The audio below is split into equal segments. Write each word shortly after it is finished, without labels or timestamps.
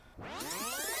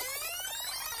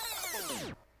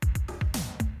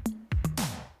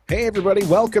Hey everybody,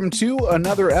 welcome to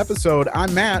another episode.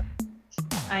 I'm Matt.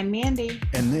 I'm Mandy.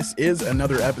 And this is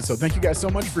another episode. Thank you guys so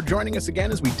much for joining us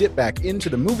again as we dip back into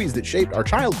the movies that shaped our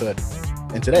childhood.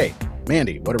 And today,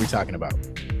 Mandy, what are we talking about?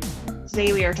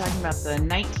 Today we are talking about the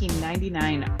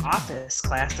 1999 Office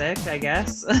classic, I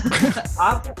guess.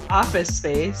 Office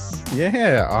Space.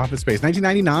 Yeah, Office Space,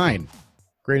 1999.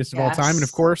 Greatest of all time. And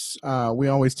of course, we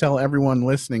always tell everyone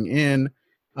listening in,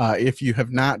 if you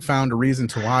have not found a reason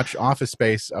to watch Office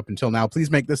Space up until now, please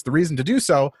make this the reason to do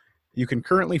so. You can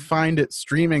currently find it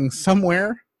streaming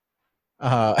somewhere.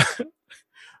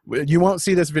 You won't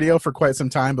see this video for quite some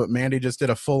time, but Mandy just did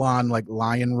a full-on like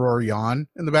lion roar yawn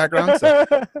in the background. So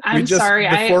I'm sorry.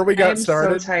 Before we got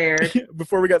started, so tired.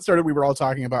 Before we got started, we were all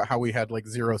talking about how we had like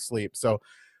zero sleep. So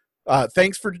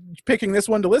thanks for picking this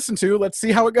one to listen to. Let's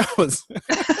see how it goes.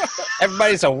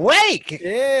 Everybody's awake.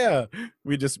 Yeah.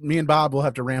 Me and Bob will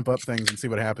have to ramp up things and see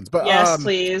what happens. But yes,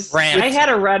 please. I had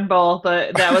a Red Bull,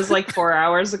 but that was like 4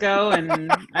 hours ago,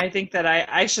 and I think that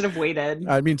I should have waited.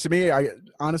 I mean, to me,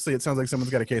 honestly, it sounds like someone's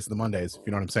got a case of the Mondays, if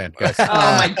you know what I'm saying, guys. Oh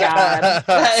my God.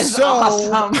 That is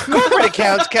awesome. Corporate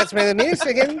accounts catch me the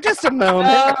music in just a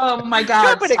moment. Oh my God.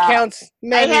 Corporate accounts.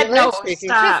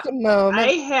 Stop. Just a moment.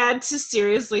 I had to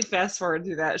seriously fast forward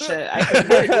through that shit. I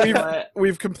couldn't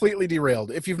We've completely derailed.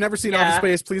 If you've never seen Office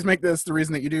Space, please make this the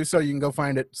reason that you do so. You can go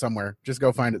find it somewhere. Just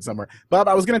go find it somewhere. Bob,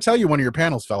 I was going to tell you one of your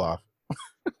panels fell off.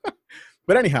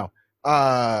 But anyhow,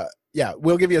 yeah,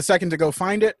 we'll give you a second to go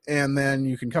find it, and then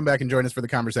you can come back and join us for the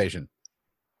conversation.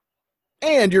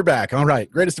 And you're back. All right.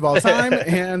 Greatest of all time.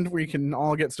 And we can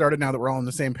all get started now that we're all on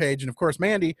the same page. And of course,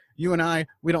 Mandy, you and I,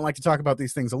 we don't like to talk about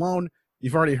these things alone.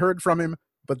 You've already heard from him,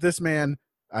 but this man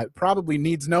probably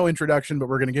needs no introduction, but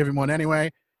we're going to give him one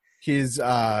anyway. He's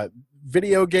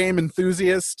video game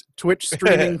enthusiast, Twitch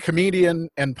streaming comedian,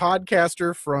 and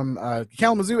podcaster from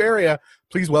Kalamazoo area.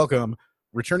 Please welcome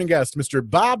returning guest, Mr.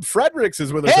 Bob Fredericks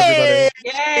is with us, everybody.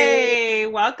 Yay!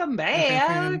 Welcome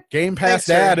back. Game Pass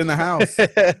Dad in the house.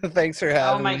 Thanks for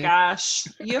having me. Oh my gosh.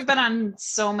 You've been on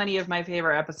so many of my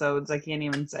favorite episodes, I can't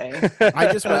even say.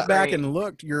 I just went back and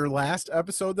looked. Your last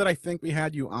episode that I think we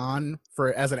had you on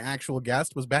for as an actual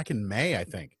guest was back in May, I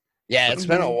think. Yeah, it's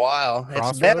been a while. Crossroads?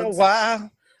 It's been a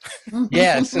while.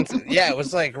 Yeah, it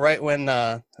was like right when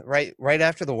right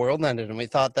after the world ended, and we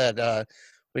thought that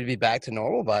we'd be back to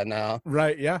normal by now.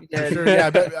 Right, yeah. Sure, yeah,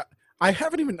 but I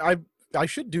haven't even I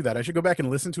should do that. I should go back and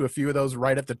listen to a few of those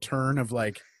right at the turn of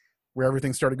like where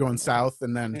everything started going south,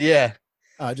 and then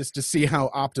just to see how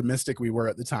optimistic we were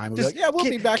at the time. We'd be like, yeah, we'll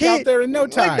be back out there in no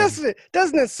time. Like,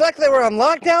 doesn't it suck that we're on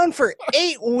lockdown for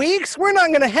 8 weeks? We're not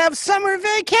going to have summer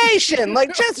vacation.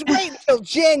 Like, just wait until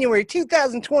January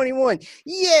 2021.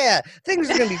 Yeah,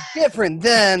 things are going to be different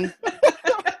then.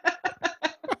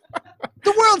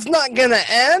 The world's not going to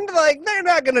end. Like, they're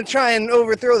not going to try and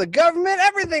overthrow the government.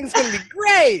 Everything's going to be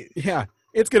great. Yeah.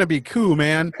 It's going to be cool,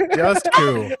 man. Just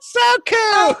cool. So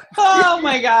cool. Oh,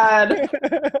 my God.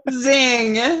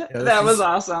 Zing. Yeah, that was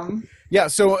awesome. Yeah,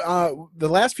 so the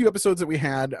last few episodes that we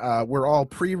had were all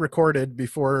pre-recorded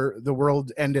before the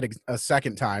world ended a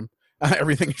second time.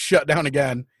 Everything shut down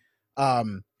again.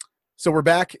 So we're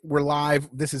back. We're live.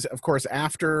 This is, of course,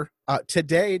 after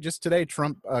today,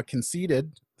 Trump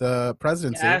conceded the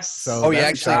presidency. Yes. So he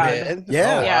actually did?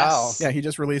 Yeah. Oh, wow. Yeah, he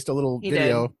just released a little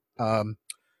video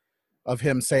of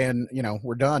him saying,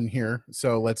 we're done here,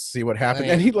 so let's see what happens.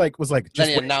 And he was like,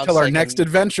 just wait until our next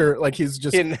adventure. Like he's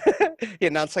just he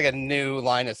announced like a new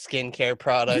line of skincare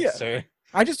products. Yeah. Or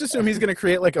I just assume he's going to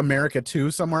create like America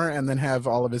 2 somewhere, and then have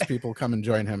all of his people come and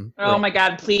join him. Oh my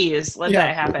God! Please let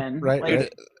that happen.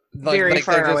 Right. Very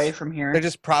far away from here. They're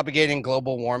just propagating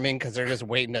global warming because they're just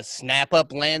waiting to snap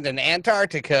up land in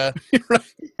Antarctica.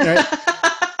 Right.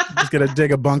 Just gonna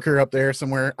dig a bunker up there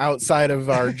somewhere outside of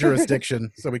our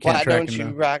jurisdiction, so we can't Why track don't him you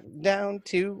down. rock down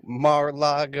to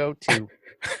Mar-a-Lago too?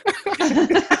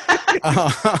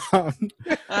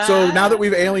 So now that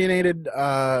we've alienated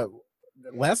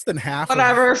less than half,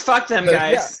 whatever, fuck them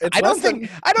guys. Yeah, I don't think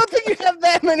you have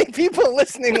that many people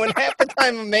listening when half the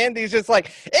time Mandy's just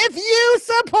like, if you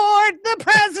support the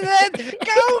president,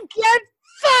 go get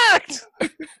fucked.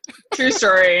 True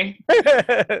story.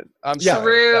 I'm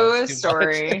True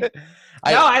story. No,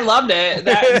 I loved it.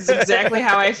 That's exactly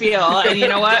how I feel. And you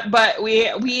know what? But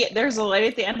we there's a light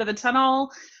at the end of the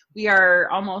tunnel. We are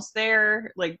almost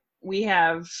there. Like we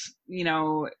have,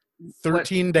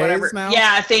 13 days now.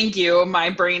 Yeah, thank you. My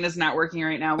brain is not working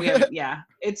right now. We have,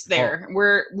 it's there.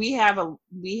 We have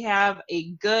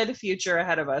a good future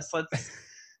ahead of us.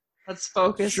 Let's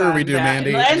focus Sure on we do, that.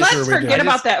 Mandy. And let's Sure we do. forget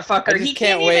about that fucker. He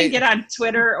can't wait. even get on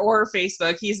Twitter or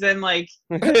Facebook. He's been like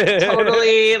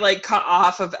totally like cut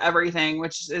off of everything,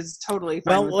 which is totally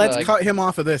fine. Well, with let's me. cut him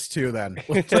off of this too then.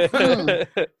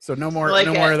 So no more Like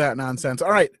no it. more of that nonsense.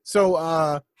 All right.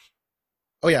 So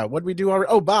oh yeah, what'd we do already?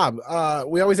 Oh, Bob,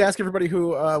 we always ask everybody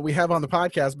who we have on the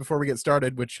podcast before we get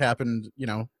started, which happened,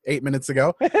 8 minutes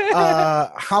ago.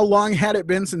 How long had it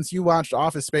been since you watched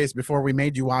Office Space before we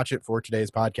made you watch it for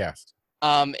today's podcast?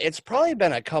 It's probably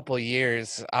been a couple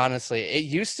years, honestly. It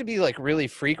used to be like really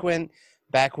frequent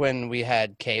back when we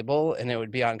had cable and it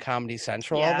would be on Comedy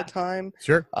Central all the time.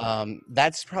 Sure.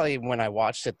 That's probably when I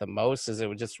watched it the most, is it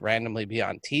would just randomly be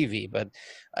on TV. But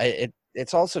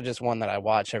it's also just one that I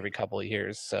watch every couple of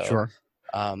years. So Sure.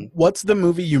 What's the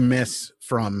movie you miss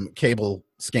from cable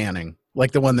scanning?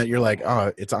 Like the one that you're like,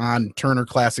 oh, it's on Turner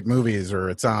Classic Movies, or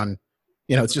it's on,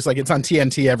 it's just like it's on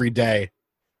TNT every day.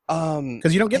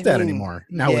 Because you don't get that anymore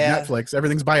now with Netflix.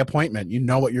 Everything's by appointment. You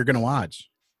know what you're going to watch.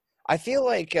 I feel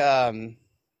like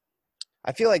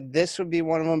this would be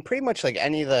one of them. Pretty much like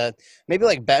any of the maybe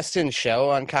like Best in Show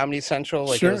on Comedy Central.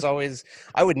 Like Sure. It was always,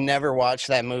 I would never watch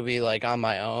that movie like on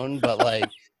my own, but like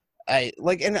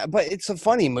but it's a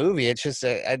funny movie. It's just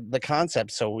the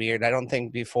concept's so weird. I don't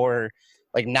think before.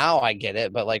 Like now I get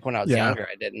it, but like when I was younger,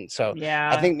 I didn't. So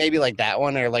yeah, I think maybe like that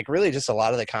one, or like really just a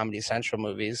lot of the Comedy Central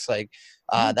movies. Like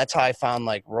that's how I found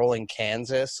like Rolling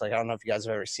Kansas. Like I don't know if you guys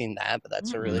have ever seen that, but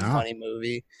that's a really funny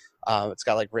movie. It's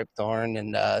got like Rip Torn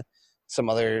and some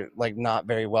other like not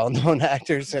very well known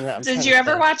actors in it. Did you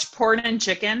ever watch Porn and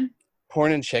Chicken?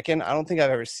 Porn and Chicken? I don't think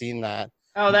I've ever seen that.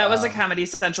 Oh, that was a Comedy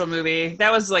Central movie.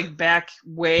 That was like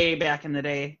way back in the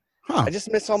day. Huh. I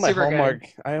just miss all my Super Hallmark.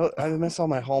 I miss all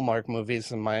my Hallmark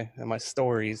movies and my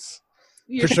stories.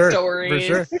 Your For sure. stories.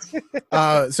 For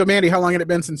sure. So Mandy, how long had it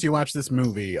been since you watched this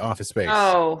movie, Office Space?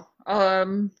 Oh,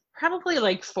 probably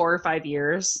like 4 or 5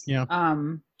 years. Yeah.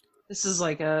 This is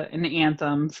like an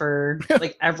anthem for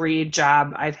like every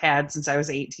job I've had since I was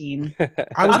 18.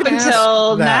 I was up gonna ask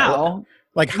until that. now.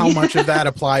 Like how much of that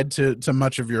applied to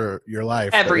much of your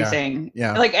life? Everything.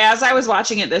 Yeah. Like as I was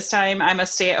watching it this time, I'm a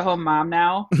stay-at-home mom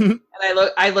now. And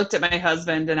I looked at my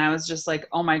husband and I was just like,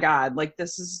 oh my God, like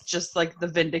this is just like the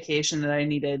vindication that I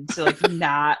needed to like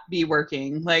not be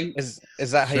working. Like Is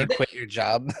that how you quit your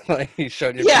job? Like you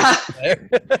showed your there?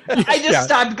 I just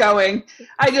stopped going.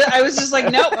 I was just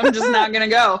like, nope, I'm just not gonna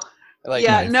go.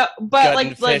 Like no, but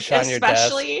like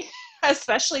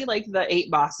especially like the 8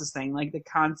 bosses thing, like the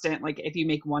constant, like if you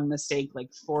make one mistake,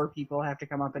 like 4 people have to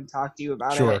come up and talk to you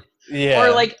about it. Yeah.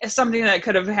 Or like something that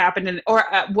could have happened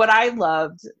what I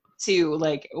loved too,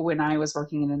 like when I was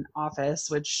working in an office,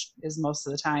 which is most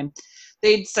of the time,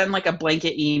 they'd send like a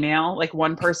blanket email, like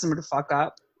one person would fuck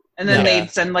up. And then they'd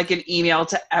send like an email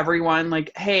to everyone like,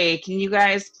 hey, can you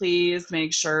guys please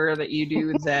make sure that you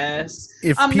do this?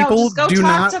 If people just go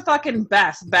talk to fucking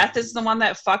Beth. Beth is the one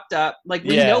that fucked up. Like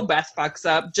we know Beth fucks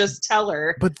up. Just tell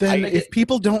her. But then if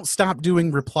people don't stop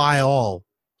doing reply all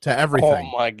to everything.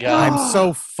 Oh my God. I'm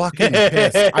so fucking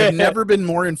pissed. I've never been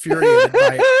more infuriated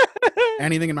by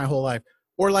anything in my whole life.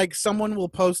 Or like someone will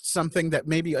post something that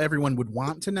maybe everyone would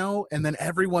want to know, and then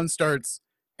everyone starts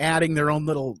adding their own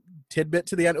little tidbit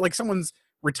to the end, like someone's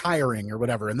retiring or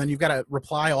whatever, and then you've got to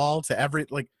reply all to every,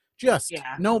 like, just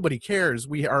nobody cares.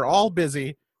 We are all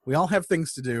busy, we all have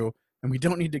things to do, and we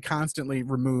don't need to constantly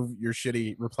remove your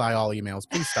shitty reply all emails.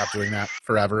 Please stop doing that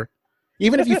forever.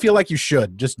 Even if you feel like you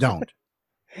should, just don't.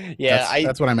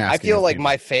 That's what I'm asking. I feel like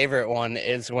my favorite one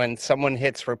is when someone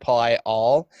hits reply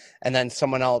all and then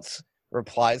someone else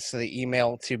replies to the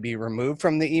email to be removed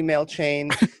from the email chain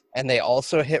and they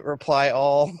also hit reply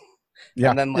all.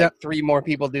 And then like 3 more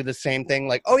people do the same thing.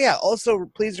 Like, oh yeah,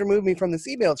 also please remove me from this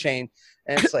email chain.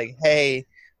 And it's like, hey,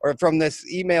 or from this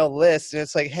email list. And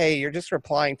it's like, hey, you're just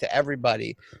replying to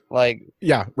everybody. Like,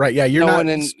 yeah, right. Yeah. You're not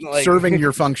serving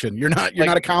your function. You're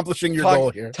not accomplishing your goal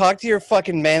here. Talk to your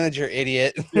fucking manager,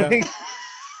 idiot.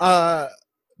 Yeah.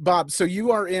 Bob, so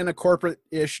you are in a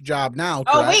corporate-ish job now,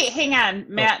 correct? Oh, wait, hang on.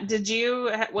 Matt,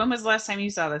 when was the last time you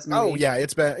saw this movie? Oh, yeah,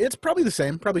 it's probably the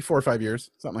same, probably 4 or 5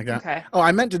 years, something like that. Okay. Oh,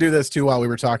 I meant to do this, too, while we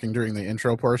were talking during the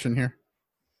intro portion here.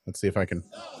 Let's see if I can.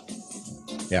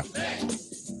 Yeah.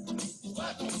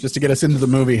 Just to get us into the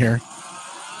movie here.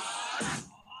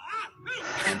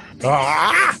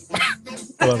 I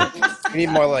love it. We need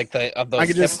more like those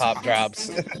hip-hop drops.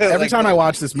 Every time I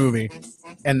watch this movie,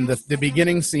 and the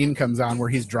beginning scene comes on where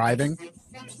he's driving,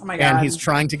 oh my God, and he's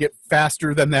trying to get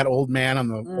faster than that old man on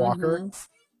the walker.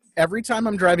 Every time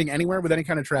I'm driving anywhere with any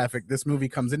kind of traffic, this movie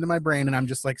comes into my brain, and I'm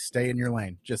just like, stay in your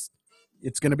lane. Just,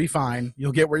 it's going to be fine.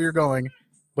 You'll get where you're going.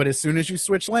 But as soon as you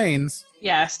switch lanes,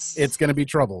 yes, it's going to be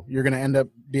trouble. You're going to end up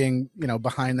being,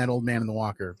 behind that old man in the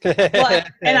walker. Well,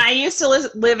 and I used to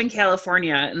live in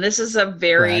California, and this is a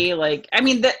very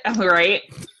right.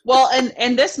 Well,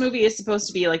 and this movie is supposed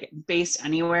to be like based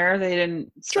anywhere. They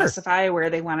didn't specify where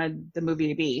they wanted the movie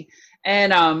to be,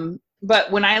 and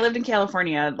but when I lived in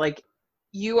California, like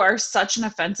you are such an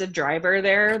offensive driver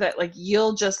there that like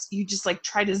you just like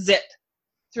try to zip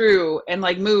through and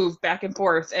like move back and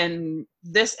forth, and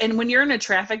when you're in a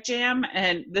traffic jam,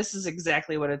 and this is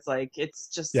exactly what it's like. It's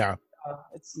just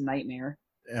it's a nightmare.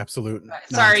 Absolute.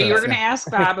 Sorry, you were going to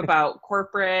ask Bob about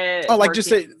corporate. Oh, like just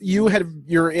say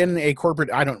you're in a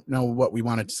corporate. I don't know what we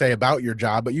wanted to say about your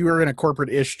job, but you are in a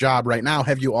corporate-ish job right now.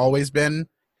 Have you always been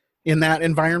in that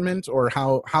environment, or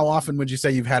how often would you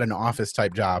say you've had an office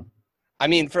type job? I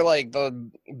mean, for like the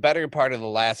better part of the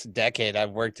last decade,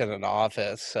 I've worked in an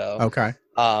office. So okay.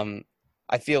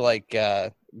 I feel like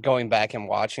going back and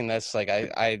watching this, like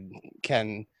I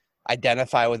can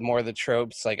identify with more of the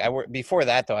tropes. Like before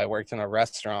that though, I worked in a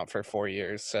restaurant for 4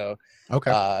 years. So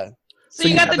okay. So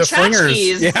you got the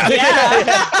tchotchkes. Yeah.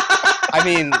 I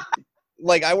mean,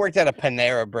 like I worked at a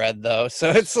Panera Bread though,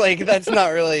 so it's like that's not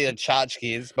really a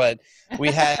tchotchkes, but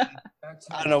we had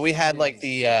I don't know, we had like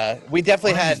we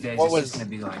definitely had what was gonna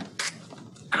be like.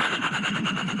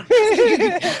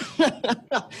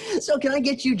 So can I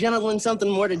get you gentlemen something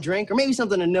more to drink, or maybe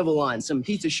something to nibble on? Some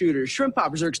pizza shooters, shrimp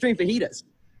poppers, or extreme fajitas?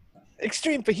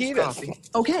 Extreme fajitas. Coffee.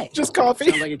 Okay. Just coffee.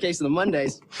 Sounds like a case of the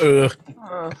Mondays.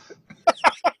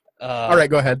 All right,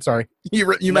 go ahead. Sorry.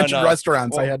 You mentioned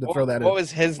restaurants. I had to throw that in. What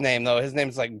was his name, though? His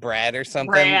name's like Brad or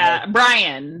something?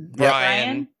 Brian.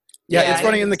 Brian. Yeah, it's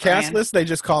funny. In the cast list, they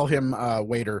just call him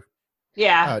waiter.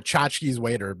 Yeah. Tchotchke's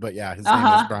waiter, but yeah, his name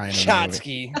is Brian.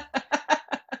 Tchotchke.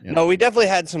 Yep. No, we definitely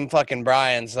had some fucking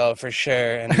Brians, though, for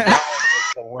sure. And Brian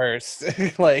was the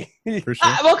worst. Like, for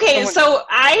sure. Okay, so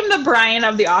I'm the Brian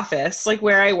of the office, like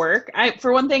where I work.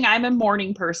 For one thing, I'm a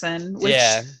morning person, which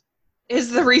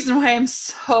is the reason why I'm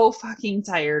so fucking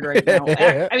tired right now.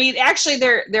 I mean, actually,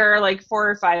 there are like 4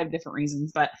 or 5 different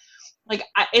reasons, but like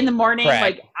in the morning,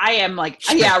 like I am like,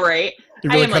 yeah, right. It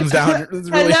really comes down.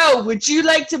 Hello, would you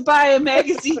like to buy a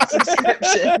magazine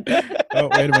subscription? Oh,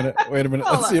 wait a minute.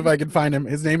 Let's see if I can find him.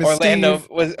 His name is Orlando. Steve.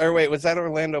 Was that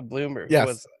Orlando Bloom?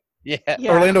 Yes. Yeah.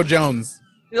 Orlando Jones.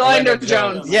 Orlando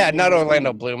Jones. Yeah, not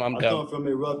Orlando Bloom. I'm dumb. I come from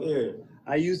a rough area.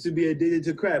 I used to be addicted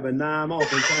to crap, but now I'm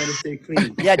off and trying to stay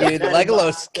clean. Yeah, dude.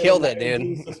 Legolas killed it,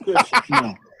 dude.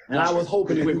 No. And I was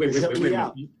hoping it would help me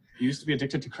out. You used to be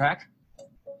addicted to crack?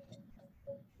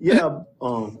 Yeah.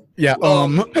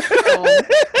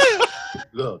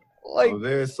 Look, like, I'm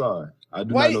very sorry. I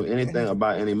do not know anything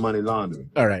about any money laundering.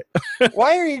 All right.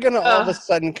 Why are you going to all of a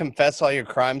sudden confess all your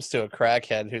crimes to a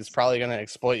crackhead who's probably going to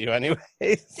exploit you anyway?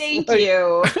 Thank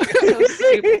you. So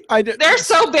stupid. They're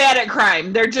so bad at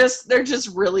crime. They're just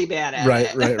really bad at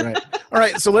it. Right. All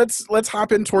right, so let's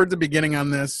hop in toward the beginning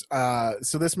on this.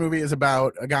 So this movie is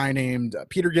about a guy named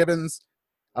Peter Gibbons.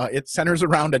 It centers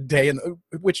around a day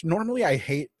which normally I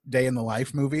hate day in the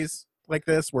life movies like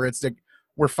this, where it's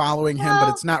we're following him, but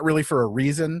it's not really for a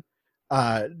reason.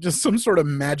 Just some sort of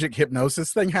magic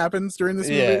hypnosis thing happens during this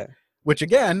movie, which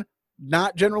again,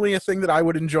 not generally a thing that I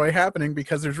would enjoy happening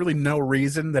because there's really no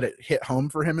reason that it hit home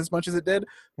for him as much as it did.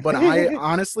 But I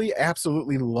honestly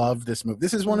absolutely love this movie.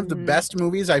 This is one of the best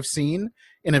movies I've seen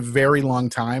in a very long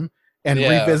time. And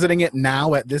revisiting it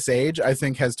now at this age, I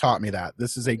think has taught me that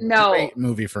this is a great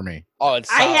movie for me. Oh,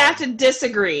 it's I have to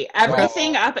disagree.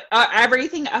 Everything up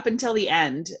until the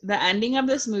end. The ending of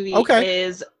this movie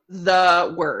is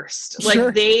the worst. Sure.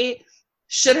 Like they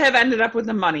should have ended up with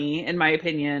the money, in my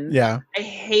opinion. Yeah. I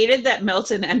hated that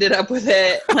Milton ended up with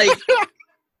it. Like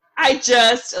I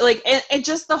just like and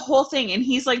just the whole thing. And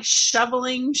he's like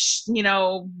shoveling,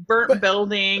 burnt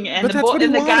building, and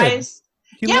the guys.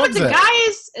 But the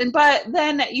guys, but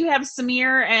then you have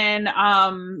Samir and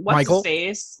what's Michael. his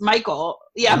face? Michael.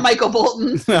 Yeah, Michael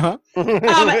Bolton.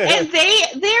 And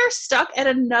they're stuck at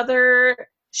another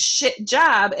shit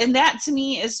job, and that to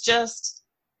me is just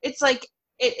it's like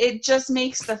it just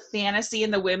makes the fantasy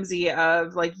and the whimsy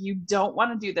of like you don't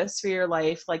want to do this for your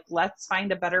life, like let's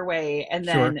find a better way, and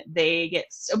then they get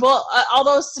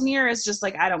although Samir is just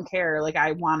like I don't care, like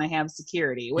I want to have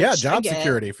security, which job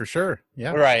security for sure,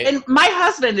 right. And my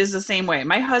husband is the same way.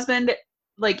 My husband,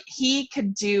 like you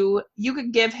could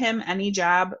give him any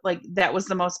job, like that was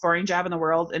the most boring job in the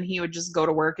world, and he would just go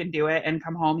to work and do it and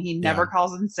come home. He never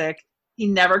calls in sick, he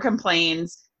never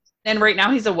complains. And right now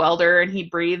he's a welder and he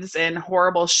breathes in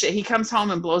horrible shit. He comes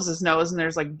home and blows his nose and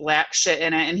there's like black shit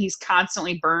in it and he's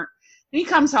constantly burnt. he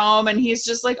comes home and he's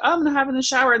just like, oh, I'm gonna hop in the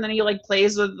shower, and then he like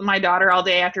plays with my daughter all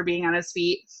day after being on his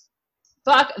feet.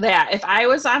 Fuck that. If I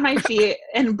was on my feet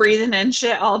and breathing in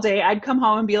shit all day, I'd come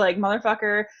home and be like,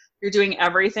 motherfucker, you're doing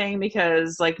everything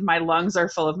because like my lungs are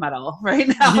full of metal right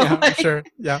now. Yeah, like, sure.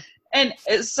 Yeah. And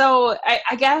so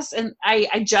I guess, and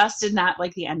I just did not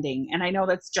like the ending. And I know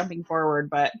that's jumping forward,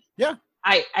 but yeah,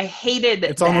 I hated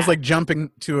it's almost like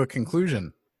jumping to a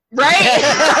conclusion. Right?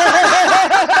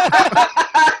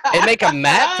 They make a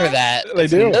map for that. They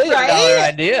do. $1 million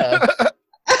idea.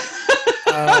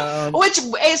 Which,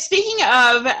 speaking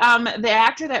of the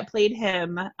actor that played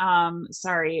him,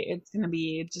 sorry, it's going to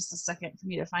be just a second for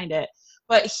me to find it.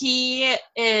 But he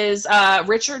is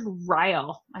Richard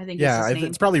Ryle, I think. Yeah, is his name.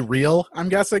 it's probably real. I'm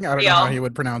guessing. I don't know how he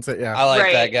would pronounce it. Yeah, I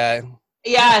like that guy.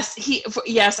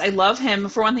 Yes, I love him.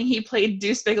 For one thing, he played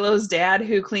Deuce Bigelow's dad,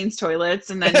 who cleans toilets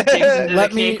and then digs into the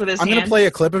cake with his I'm hand. going to play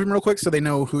a clip of him real quick so they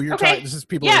know who you're talking. This is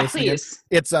people who are listening. Please.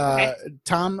 It's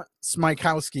Tom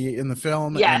Smykowski in the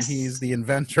film, yes. and he's the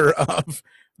inventor of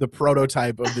the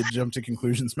prototype of the jump to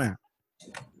conclusions map.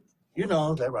 You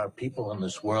know, there are people in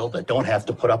this world that don't have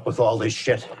to put up with all this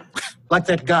shit. Like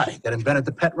that guy that invented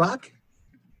the pet rock.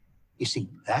 You see,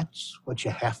 that's what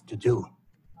you have to do.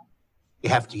 You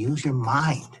have to use your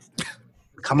mind.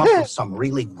 Come up with some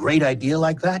really great idea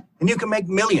like that, and you can make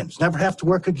millions, never have to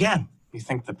work again. You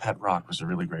think the pet rock was a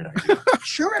really great idea?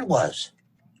 Sure it was.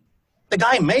 The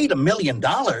guy made $1 million.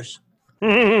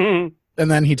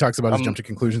 And then he talks about his jump to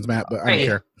conclusions map, but I don't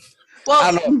care.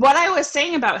 Well, what I was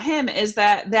saying about him is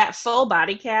that full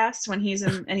body cast when he's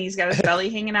in and he's got his belly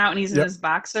hanging out and he's in his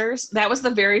boxers, that was the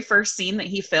very first scene that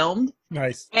he filmed.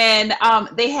 Nice. And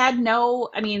they had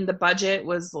the budget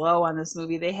was low on this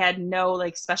movie. They had no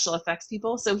like special effects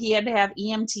people, so he had to have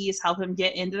EMTs help him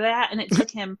get into that, and it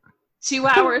took him 2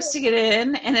 hours to get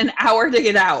in and an hour to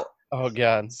get out. Oh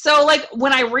God. So like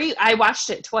when I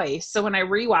watched it twice. So when I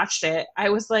rewatched it, I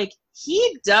was like,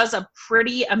 he does a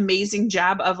pretty amazing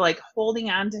job of like holding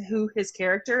on to who his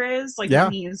character is. Like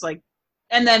when he's like,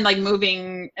 and then like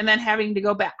moving and then having to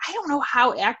go back. I don't know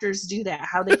how actors do that,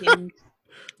 how they can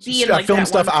be in like film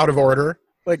stuff out of order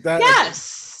like that.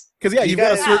 Yes. Because you've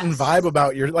got a certain vibe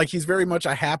about he's very much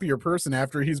a happier person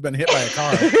after he's been hit by a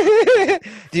car.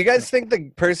 Do you guys think the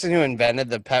person who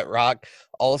invented the pet rock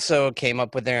also came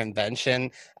up with their invention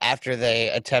after they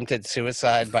attempted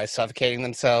suicide by suffocating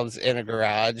themselves in a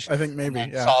garage? I think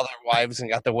maybe, saw their wives and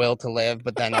got the will to live,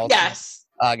 but then also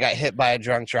got hit by a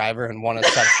drunk driver and won a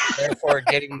therefore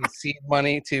getting the seed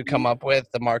money to come up with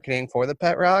the marketing for the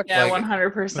pet rock. Yeah,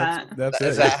 100%. That's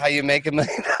Is that how you make $1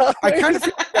 million? I kind of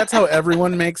feel like that's how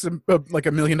everyone makes like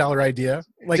 $1 million idea.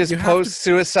 Like just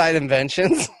post-suicide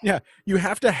inventions. Yeah, you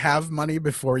have to have money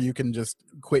before you can just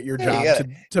quit your job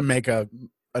to make an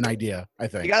idea. I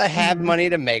think you gotta have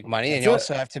money to make money, and you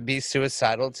also have to be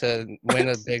suicidal to win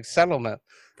a big settlement.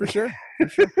 For sure.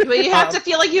 But you have to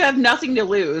feel like you have nothing to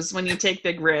lose when you take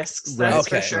big risks. That's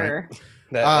for sure. Right.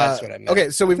 That's what I meant.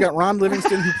 Okay, so we've got Ron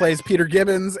Livingston who plays Peter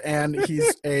Gibbons, and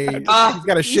he's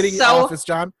got a shitty office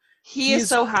job. He is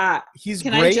so hot. He's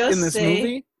great in this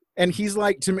movie, and he's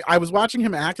like, to me, I was watching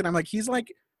him act, and I'm like, he's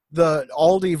like the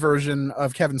Aldi version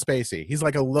of Kevin Spacey. He's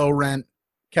like a low rent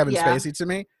Kevin Spacey to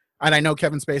me, and I know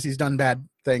Kevin Spacey's done bad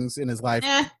things in his life,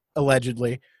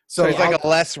 allegedly. So he's like a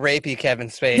less rapey Kevin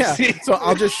Spacey. Yeah, so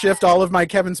I'll just shift all of my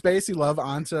Kevin Spacey love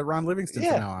onto Ron Livingston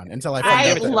from now on until I find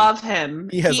out that love him.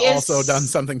 He has also done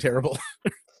something terrible.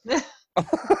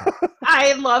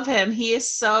 I love him. He is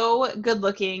so good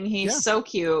looking. He's so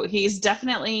cute. He's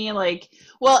definitely like,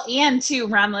 and too,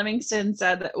 Ron Livingston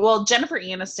said that, Jennifer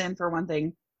Aniston, for one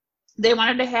thing, they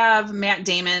wanted to have Matt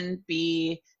Damon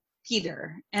be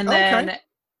Peter. And then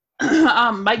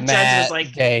Mike Judge was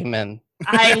like, Damon.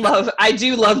 I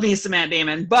do love me some Matt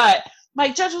Damon, but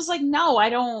Mike Judge was like, no, I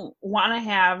don't want to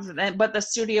have that. But the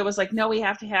studio was like, no, we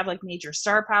have to have like major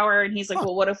star power. And he's like,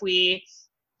 well, what if we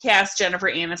cast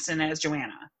Jennifer Aniston as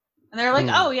Joanna? And they're like,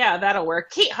 oh yeah, that'll work.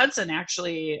 Kate Hudson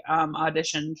actually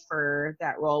auditioned for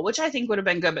that role, which I think would have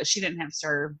been good, but she didn't have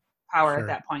star power at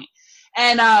that point.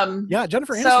 And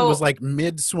Jennifer Aniston was like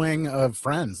mid-swing of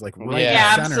Friends, like right in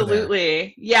the center absolutely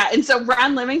there. Yeah. And so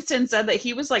Ron Livingston said that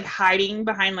he was like hiding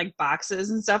behind like boxes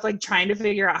and stuff, like trying to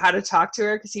figure out how to talk to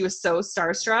her because he was so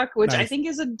starstruck, which I think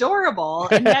is adorable,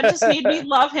 and that just made me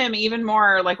love him even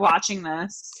more, like watching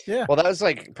this. Yeah, well, that was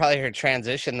like probably her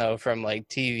transition though from like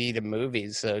TV to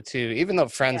movies, so too, even though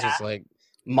Friends was like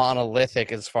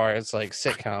monolithic as far as like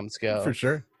sitcoms go, for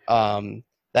sure.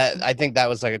 That I think that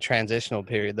was like a transitional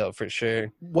period though, for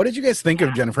sure. What did you guys think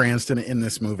of Jennifer Aniston in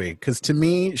this movie? Because to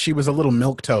me, she was a little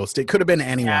milquetoast. It could have been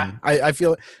anyone. I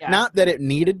feel not that it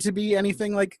needed to be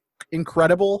anything like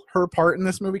incredible, her part in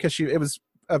this movie, because it was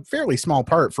a fairly small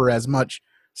part for as much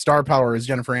star power as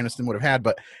Jennifer Aniston would have had.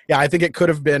 But yeah, I think it could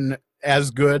have been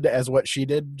as good as what she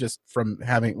did, just from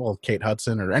having, well, Kate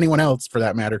Hudson or anyone else for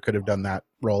that matter could have done that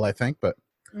role, I think, but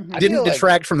didn't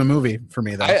detract from the movie for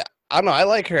me though. I don't know. I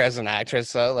like her as an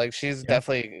actress though. Like she's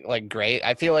definitely like great.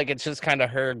 I feel like it's just kind of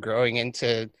her growing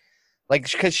into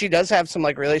like, because she does have some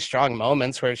like really strong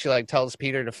moments where she like tells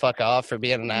Peter to fuck off for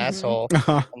being an asshole,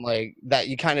 and like that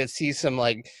you kind of see some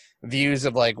like views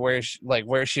of like where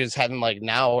she was heading like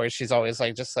now, where she's always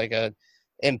like just like a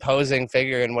imposing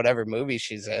figure in whatever movie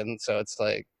she's in. So it's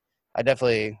like I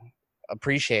definitely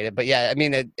appreciate it. But yeah, I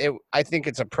mean I think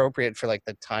it's appropriate for like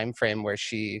the time frame where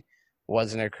she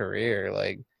was in her career.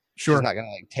 Like she's not gonna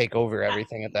like take over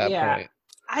everything at that point.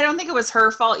 I don't think it was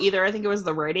her fault either. I think it was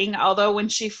the writing. Although when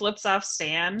she flips off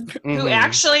Stan, who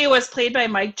actually was played by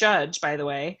Mike Judge, by the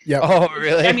way. Yeah. Oh,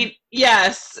 really? I mean,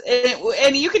 yes,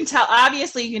 and you can tell.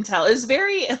 Obviously, you can tell. It was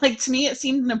very like, to me, it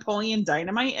seemed Napoleon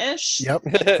Dynamite-ish. Yep,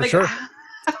 for sure.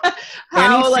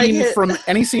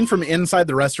 Any scene from inside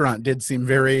the restaurant did seem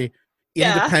very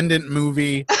independent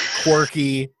movie,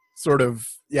 quirky, sort of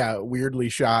weirdly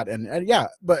shot, and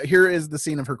But here is the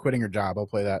scene of her quitting her job. I'll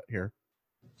play that here.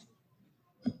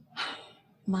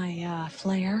 My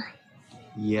flair.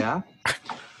 Yeah.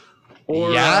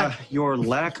 Or your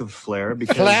lack of flair,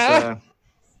 because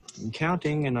I'm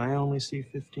counting and I only see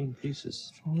 15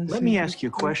 pieces. Let me ask you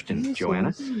a question,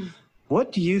 Joanna.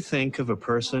 What do you think of a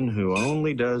person who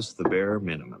only does the bare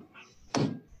minimum?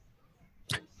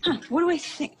 What do I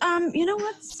think? You know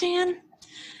what, Stan?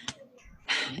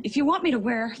 If you want me to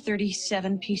wear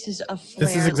 37 pieces of flair,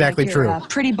 this is exactly like true.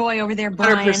 Pretty boy over there,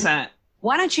 Brian. 100%.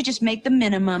 Why don't you just make the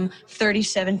minimum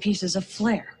 37 pieces of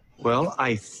flair? Well,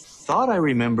 I thought I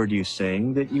remembered you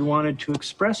saying that you wanted to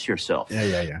express yourself.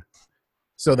 Yeah.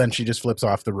 So then she just flips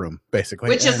off the room, basically.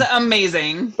 Which is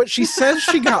amazing. But she says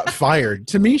she got fired.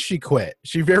 To me, she quit.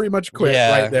 She very much quit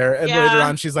right there. And later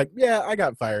on, she's like, yeah, I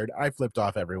got fired. I flipped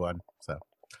off everyone. So.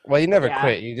 Well, you never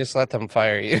quit. You just let them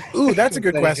fire you. Ooh, that's a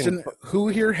good question. Who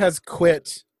here has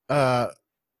quit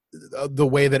the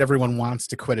way that everyone wants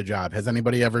to quit a job? Has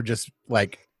anybody ever just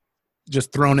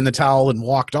thrown in the towel and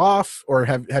walked off? Or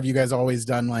have you guys always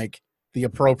done like the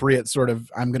appropriate sort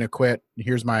of, I'm going to quit,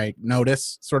 here's my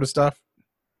notice sort of stuff?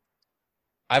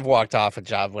 I've walked off a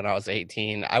job when I was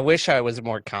 18. I wish I was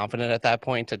more confident at that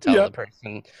point to tell the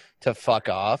person to fuck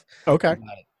off. Okay.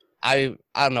 But I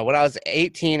don't know. When I was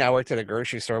 18, I worked at a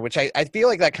grocery store, which I feel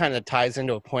like that kind of ties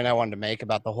into a point I wanted to make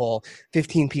about the whole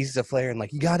 15 pieces of flair. And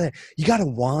like, you gotta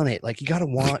want it. Like, you gotta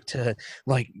want to,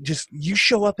 like, just, you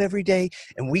show up every day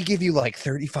and we give you like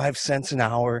 35 cents an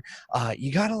hour.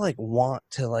 You gotta like want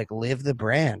to like live the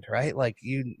brand, right? Like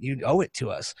you owe it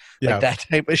to us, like that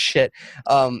type of shit.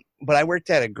 But I worked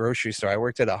at a grocery store. I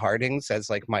worked at a Harding's as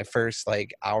like my first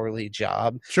like hourly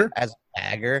job as a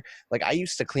bagger. Like I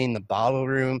used to clean the bottle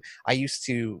room. I used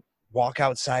to walk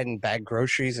outside and bag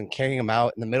groceries and carry them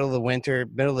out in the middle of the winter,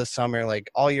 middle of the summer,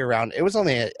 like all year round. It was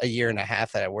only a year and a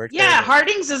half that I worked there. Yeah,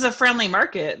 Harding's is a friendly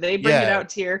market. They bring it out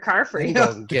to your car for you.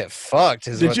 Don't get fucked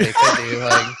is what they could do.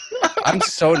 Like, I'm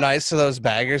so nice to those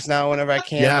baggers now whenever I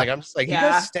can. Like I'm just like, you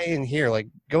guys stay in here. Like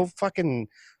go fucking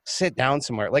sit down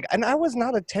somewhere. Like, and I was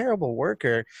not a terrible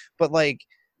worker, but like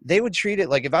they would treat it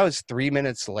like if I was 3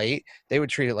 minutes late, they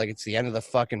would treat it like it's the end of the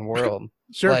fucking world.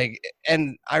 Like,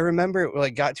 and I remember it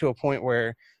like got to a point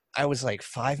where I was like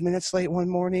 5 minutes late one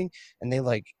morning, and they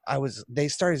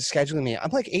started scheduling me. I'm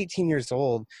like 18 years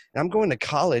old and I'm going to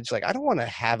college. Like, I don't want to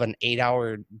have an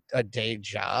 8-hour a day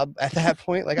job at that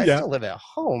point. Like I still live at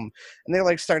home, and they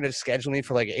like started to schedule me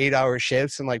for like 8-hour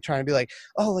shifts and like trying to be like,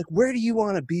 oh, like, where do you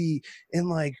want to be in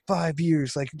like 5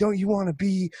 years? Like, don't you want to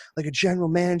be like a general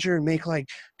manager and make like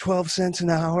 12 cents an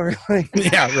hour? Like,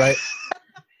 yeah, right.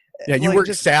 Yeah, you like work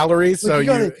salary, so you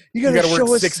gotta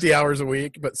work 60 hours a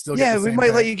week, but still get the we same might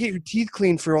thing. let you get your teeth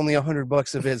cleaned for only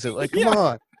 $100 a visit. Like, come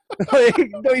on. Like,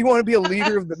 don't you want to be a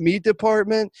leader of the meat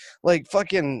department? Like,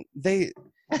 fucking, Did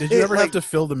you ever have to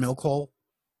fill the milk hole?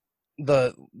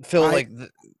 I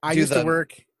used to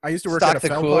work at a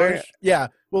cooler. Yeah.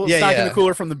 Well, stocking the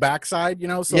cooler from the backside, you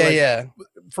know? So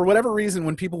for whatever reason,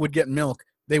 when people would get milk,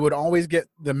 they would always get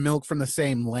the milk from the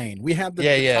same lane. We had the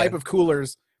type of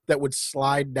coolers that would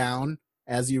slide down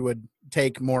as you would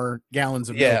take more gallons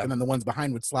of milk, and then the ones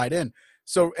behind would slide in.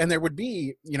 So, and there would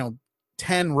be,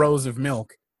 10 rows of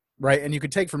milk, right? And you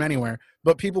could take from anywhere,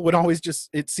 but people would always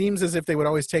it seems as if they would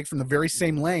always take from the very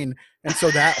same lane. And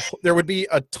so that there would be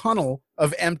a tunnel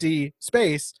of empty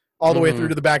space all the way through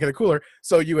to the back of the cooler.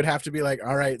 So you would have to be like,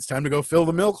 all right, it's time to go fill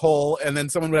the milk hole. And then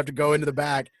someone would have to go into the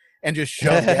back and just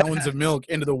shove gallons of milk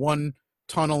into the one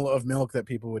tunnel of milk that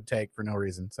people would take for no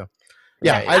reason. So,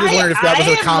 yeah, Right. I just wondered if that was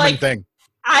a common like, thing.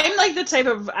 I'm like the type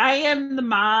of, I am the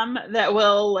mom that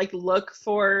will like look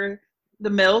for the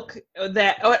milk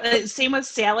that, same with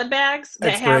salad bags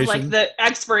that have like the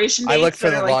expiration dates. I look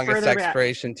for that the are, like, longest further back.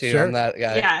 expiration too. Sure. I'm that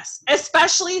guy. Yes,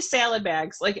 especially salad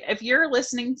bags. Like if you're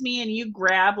listening to me and you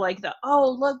grab like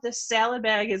oh look, this salad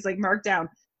bag is like marked down.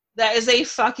 That is a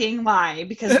fucking lie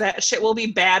because that shit will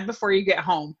be bad before you get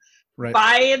home. Right.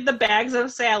 Buy the bags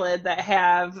of salad that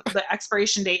have the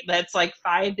expiration date that's like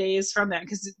 5 days from that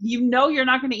because you know you're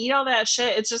not going to eat all that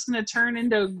shit. It's just going to turn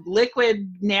into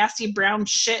liquid, nasty brown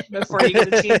shit before you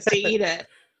get a chance to eat it.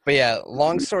 But yeah,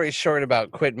 long story short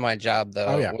about quitting my job though.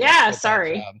 Oh, yeah. Yeah,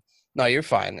 sorry. No, you're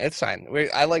fine. It's fine.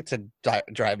 I like to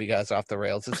drive you guys off the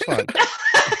rails. It's fun.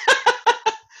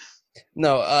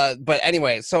 No, but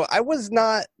anyway, so I was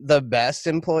not the best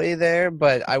employee there,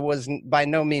 but I was by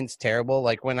no means terrible.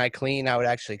 Like when I clean, I would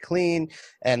actually clean.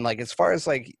 And like as far as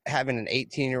like having an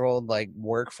 18-year-old like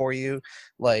work for you,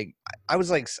 like I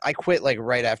was like I quit like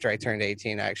right after I turned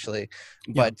 18 actually,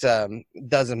 but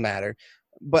doesn't matter.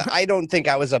 But I don't think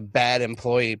I was a bad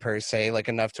employee per se, like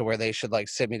enough to where they should like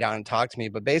sit me down and talk to me.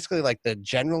 But basically like the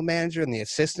general manager and the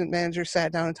assistant manager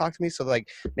sat down and talked to me. So like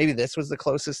maybe this was the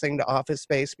closest thing to Office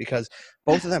Space because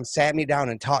both of them sat me down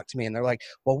and talked to me. And they're like,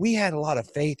 well, we had a lot of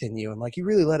faith in you. And like, you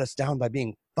really let us down by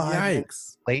being 5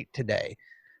 minutes late today.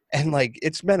 And like,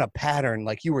 it's been a pattern.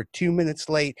 Like you were 2 minutes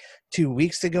late 2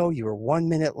 weeks ago. You were 1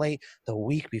 minute late the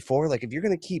week before. Like if you're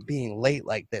going to keep being late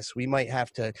like this, we might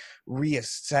have to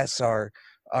reassess our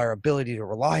ability to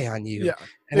rely on you. Yeah.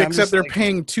 And Except they're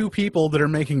paying 2 people that are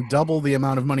making double the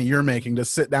amount of money you're making to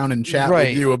sit down and chat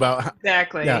with you about.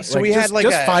 Exactly. Yeah. So we had like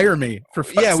just fire me for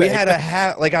fuck's we sake. had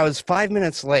I was 5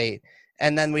 minutes late.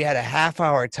 And then we had a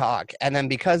half-hour talk. And then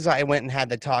because I went and had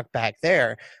the talk back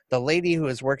there, the lady who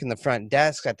was working the front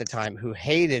desk at the time, who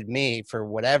hated me for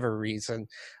whatever reason,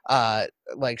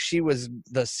 like she was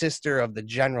the sister of the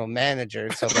general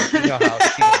manager. So like, you know how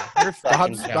she her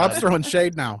fucking job. Bob's throwing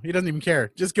shade now. He doesn't even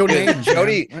care. Just go Dude, names.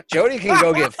 Jody can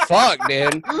go get fucked,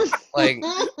 dude. Like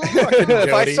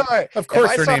if I saw her, of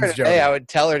course if I her saw name's her today, Jody. I would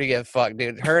tell her to get fucked,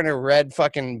 dude. Her and her red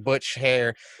fucking butch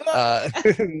hair.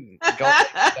 Don't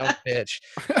bitch.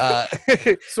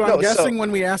 So I'm guessing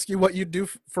when we ask you what you'd do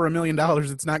for $1 million,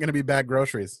 it's not going to be bag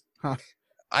groceries. Huh.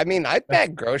 I mean, I'd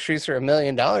bag groceries for $1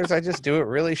 million. I just do it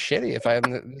really shitty if I'm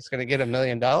just going to get $1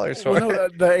 million for well, it. no,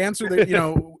 the answer that,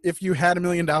 if you had $1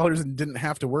 million and didn't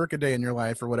have to work a day in your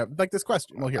life or whatever, like this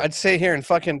question. Well, here. I'd sit here and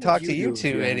fucking talk to you do if two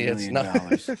you had $1 idiots. million?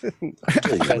 No,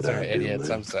 Tell you you guys what are I'd do, idiots.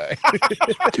 man. I'm sorry.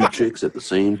 2 chicks at the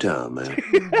same time, man.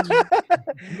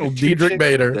 Old Diedrich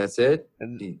Bader. That's it?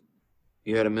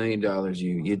 You had $1 million,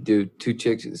 you'd do 2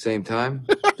 chicks at the same time?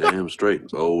 Damn straight.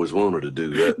 I always wanted to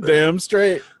do that. Damn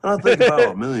straight. I think if I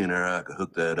were a millionaire, I could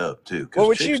hook that up too. What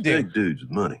would chicks you do? dig dudes with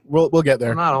money. We'll get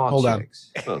there. Not all Hold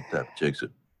chicks. Well, type of chicks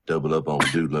that double up on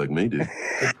a dude like me, dude.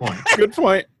 Good point. Good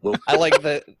point. Well,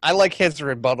 I like his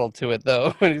rebuttal to it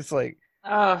though. When he's like,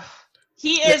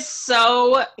 he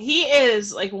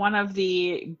is like one of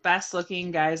the best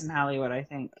looking guys in Hollywood, I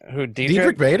think. who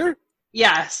Diedrich Bader?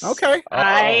 Yes. Okay.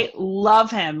 I love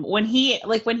him. When he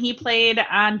played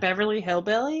on Beverly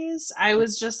Hillbillies, I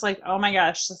was just like, oh my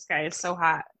gosh, this guy is so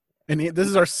hot. And this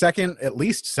is our at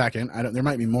least second. There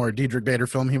might be more Diedrich Bader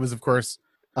film. He was, of course,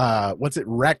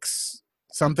 Rex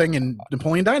something in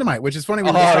Napoleon Dynamite, which is funny.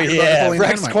 When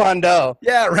Rex Dynamite. Kwando.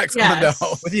 Yeah, Rex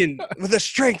Kwando. With the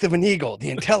strength of an eagle,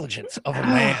 the intelligence of a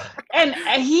man. And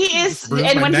he is.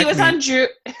 And when he was on Drew,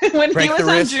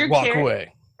 walk Carey,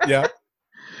 away. Yeah.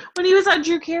 When he was on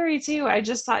Drew Carey too, I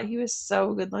just thought he was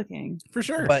so good looking. For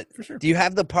sure. But for sure. Do you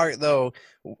have the part though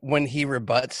when he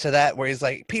rebuts to that where he's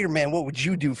like, Peter, man, what would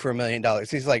you do for $1 million?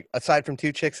 He's like, aside from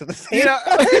 2 chicks at the same time.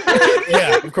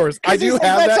 Yeah, of course. I do have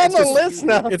that's that. on the list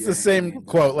now. It's the same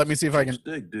quote. Let me see if I can.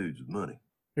 dig dudes with money.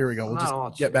 Here we go. We'll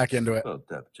just get back into it. Well,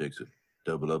 type of chicks that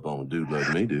double up on a dude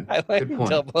like me, dude. I like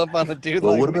double up on a dude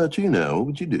Well, like what me. about you now? What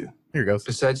would you do? Here goes.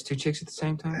 Besides 2 chicks at the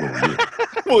same time?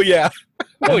 Well, yeah.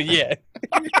 Well, yeah.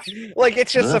 Oh yeah. Like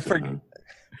it's just Nothing,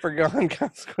 a forgone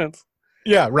consequence.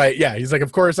 Yeah, right. Yeah. He's like,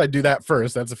 of course I'd do that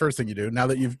first. That's the first thing you do. Now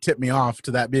that you've tipped me off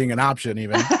to that being an option,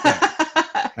 even.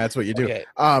 That's what you do. Okay.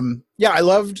 Yeah, I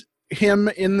loved him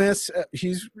in this.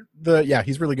 He's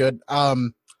really good.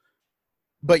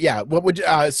 But yeah, what would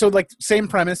so like same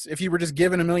premise, if you were just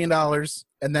given $1 million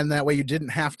and then that way you didn't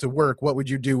have to work, what would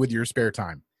you do with your spare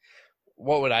time?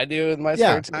 What would I do with my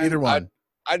spare time? Either one.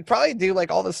 I'd probably do like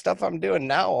all the stuff I'm doing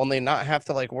now, only not have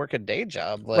to like work a day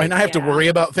job. Like, Right, not have to worry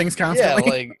about things constantly.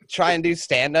 Yeah, like try and do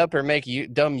stand up or make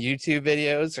dumb YouTube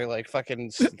videos or like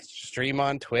fucking stream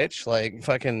on Twitch. Like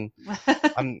fucking,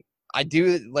 I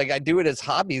do it as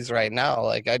hobbies right now.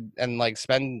 Like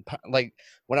spend like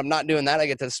when I'm not doing that, I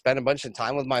get to spend a bunch of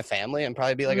time with my family and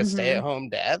probably be like a stay-at-home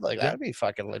dad. Like that'd be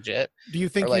fucking legit. Do you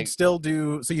think you'd still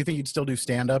do? So you think you'd still do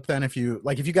stand-up then if you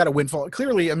got a windfall?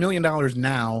 Clearly, $1 million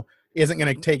now isn't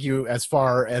going to take you as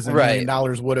far as $1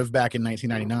 million would have back in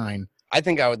 1999. I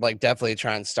think I would like definitely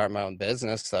try and start my own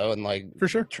business though, and like for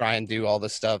sure try and do all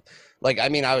this stuff. Like, I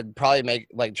mean, I would probably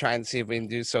try and see if we can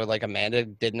do so like Amanda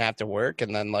didn't have to work,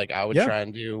 and then like I would try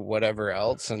and do whatever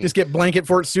else and just get Blanket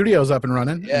Fort Studios up and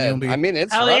running. Yeah, I mean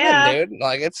it's running, dude.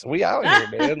 Like we out here,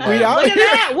 dude. Like, we out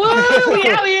here. Woo, we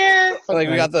out here. Like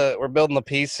we're building the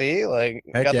PC. Like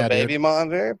we got the baby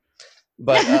monitor.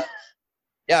 But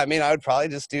yeah, I mean, I would probably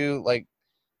just do like.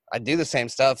 I'd do the same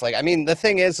stuff. Like, I mean, the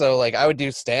thing is though, like I would do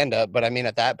stand up, but I mean,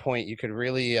 at that point you could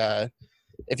really,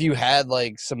 if you had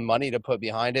like some money to put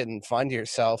behind it and fund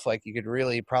yourself, like you could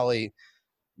really probably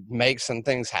make some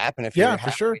things happen. If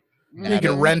for sure. You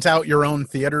can rent out your own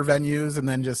theater venues and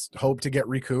then just hope to get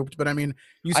recouped. But I mean,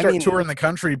 you start touring the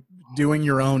country doing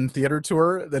your own theater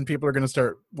tour, then people are going to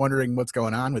start wondering what's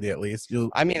going on with you. At least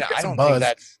I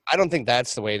don't think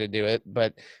that's the way to do it.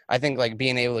 But I think like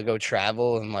being able to go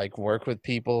travel and like work with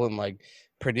people and like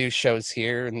produce shows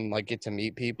here and like get to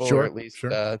meet people, or at least,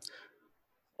 because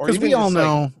we all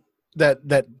know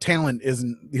that talent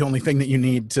isn't the only thing that you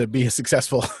need to be a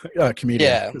successful comedian.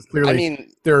 Yeah, clearly, I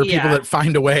mean, there are people that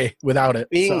find a way without it.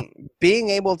 Being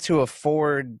able to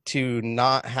afford to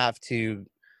not have to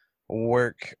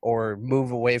work or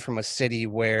move away from a city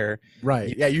where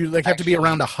you like have to be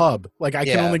around a hub. Like I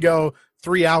can only go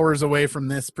 3 hours away from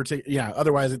this particular.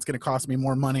 Otherwise it's going to cost me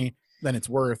more money than it's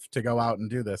worth to go out and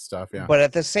do this stuff. But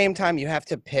at the same time, you have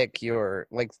to pick your,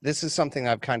 like, this is something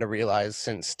I've kind of realized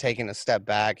since taking a step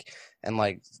back and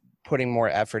like putting more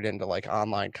effort into like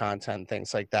online content,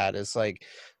 things like that, is like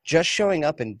just showing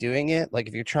up and doing it. Like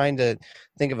if you're trying to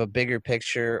think of a bigger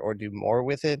picture or do more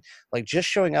with it, like just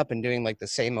showing up and doing like the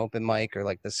same open mic or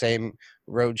like the same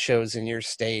road shows in your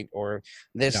state or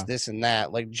this and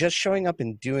that, like just showing up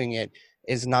and doing it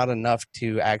is not enough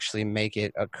to actually make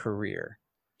it a career.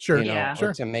 Sure.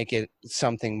 Or to make it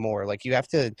something more. Like you have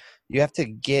to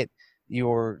get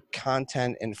your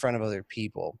content in front of other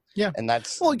people. Yeah. And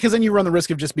that's because then you run the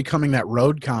risk of just becoming that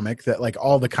road comic that like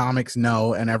all the comics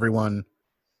know and everyone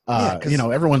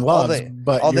everyone loves,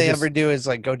 but all they ever do is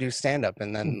like go do stand up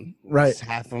and then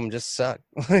half of them just suck.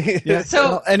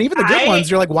 So and even the good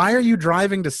ones, you're like, why are you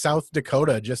driving to South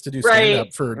Dakota just to do stand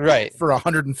up for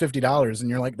 $150? And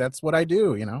you're like, that's what I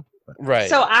do, Right.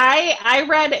 So I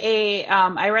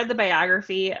read the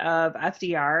biography of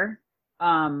FDR,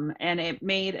 and it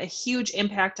made a huge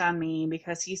impact on me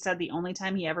because he said the only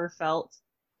time he ever felt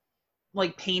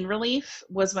like pain relief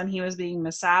was when he was being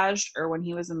massaged or when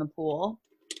he was in the pool.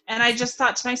 And I just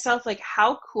thought to myself, like,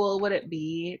 how cool would it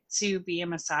be to be a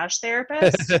massage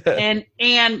therapist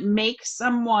and make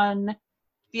someone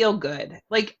feel good?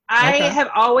 Like I have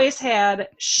always had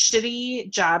shitty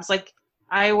jobs. Like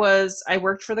I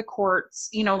worked for the courts,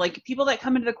 like people that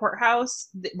come into the courthouse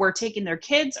were taking their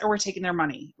kids or were taking their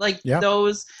money. Like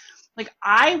those, like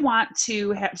I want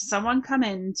to have someone come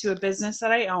into a business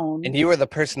that I own. And you were the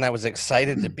person that was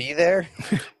excited to be there?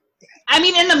 I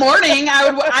mean, in the morning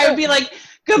I would be like,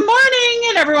 good morning.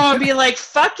 And everyone would be like,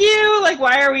 fuck you. Like,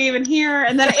 why are we even here?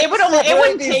 And then it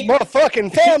wouldn't take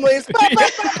motherfucking families.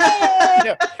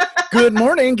 Good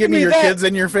morning. Give me your kids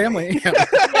and your family. Give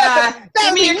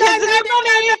me your kids and your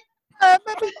money.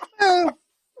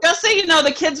 Just so you know,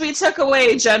 the kids we took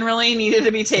away generally needed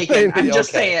to be taken. I'm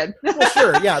just saying. Well,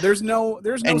 sure. Yeah. There's no.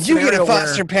 And you get a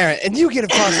foster parent. And you get a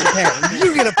foster parent. And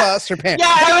you get a foster parent.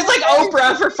 Yeah, I was like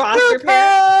Oprah for foster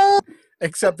parents.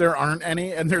 Except there aren't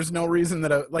any, and there's no reason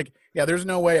that there's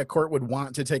no way a court would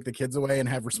want to take the kids away and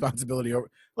have responsibility over.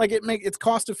 Like it's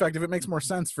cost effective. It makes more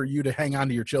sense for you to hang on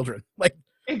to your children. Like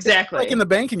exactly. Like in the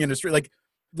banking industry, like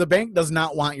the bank does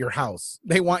not want your house.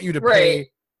 They want you to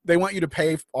pay. They want you to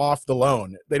pay off the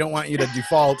loan. They don't want you to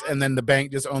default, and then the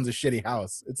bank just owns a shitty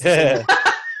house. It's the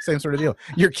same sort of deal.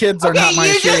 Your kids are not my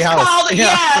shitty house.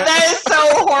 Yeah, that is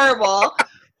so horrible.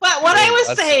 But what I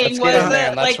was saying was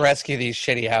that, let's rescue these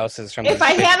shitty houses from. If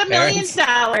I had $1 million,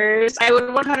 I would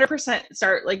 100%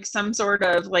 start like some sort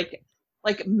of like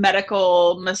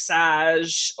medical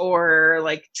massage or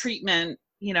like treatment,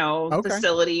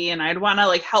 facility, and I'd want to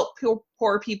like help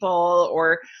poor people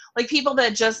or like people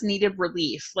that just needed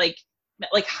relief, like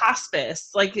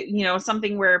hospice, like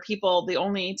something where people the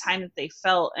only time that they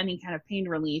felt any kind of pain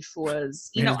relief was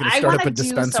I want to do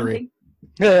something.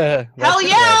 Hell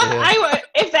yeah! I would,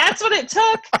 if that's what it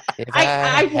took.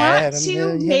 I want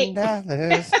to make.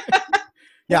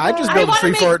 Yeah, I just build a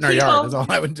tree fort in our yard. That's all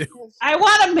I would do. I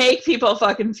want to make people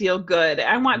fucking feel good.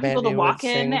 I want people to walk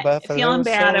in feeling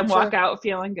bad and walk out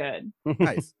feeling good.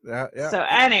 Nice. Yeah. So,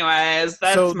 anyways,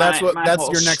 that's your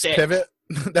next pivot.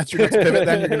 That's your next pivot.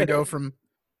 Then you're going to go from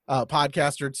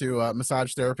podcaster to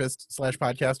massage therapist /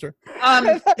 podcaster.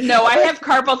 No, I have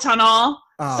carpal tunnel.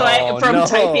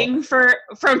 Typing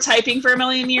for a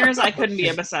million years, I couldn't be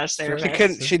a massage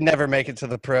therapist. She'd never make it to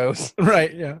the pros.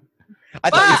 Right. Yeah. I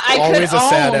thought it was always a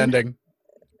sad ending.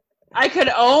 I could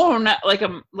own a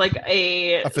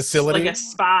facility, like a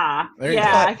spa.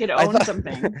 Yeah, I could own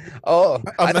something. Oh,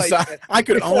 I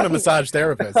could own a massage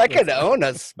therapist. I could own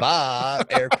a spa.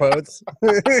 Air quotes.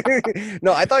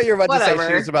 No, I thought you were about to say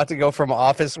she was about to go from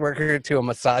office worker to a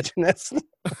misogynist.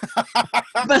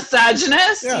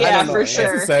 Misogynist? Yeah, for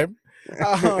sure. It's the same.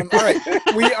 All right,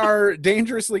 we are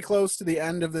dangerously close to the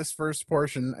end of this first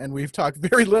portion, and we've talked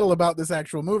very little about this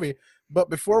actual movie. But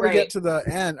before we get to the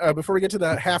end, before we get to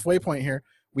the halfway point here,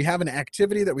 we have an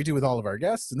activity that we do with all of our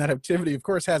guests, and that activity, of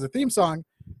course, has a theme song.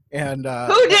 And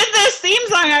who did this theme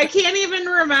song? I can't even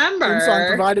remember. Theme song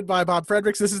provided by Bob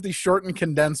Fredericks. This is the shortened,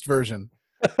 condensed version.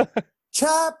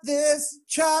 Chop this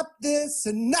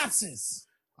synopsis.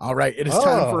 All right, it is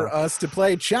time for us to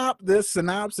play Chop This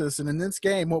Synopsis. And in this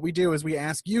game, what we do is we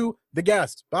ask you, the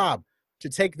guest, Bob, to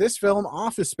take this film,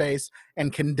 Office Space,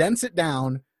 and condense it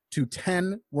down to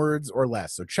 10 words or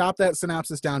less. So chop that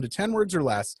synopsis down to 10 words or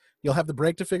less. You'll have the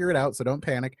break to figure it out, so don't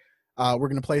panic. We're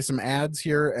going to play some ads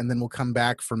here, and then we'll come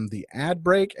back from the ad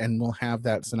break, and we'll have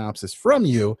that synopsis from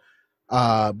you.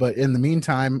 But in the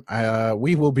meantime,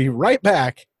 we will be right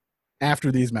back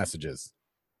after these messages.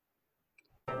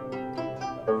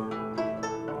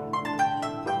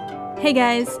 Hey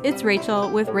guys, it's Rachel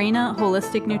with Reina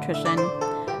Holistic Nutrition.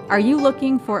 Are you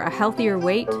looking for a healthier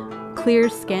weight, clear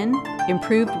skin,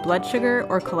 improved blood sugar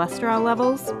or cholesterol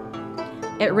levels?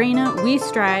 At Reina, we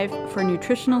strive for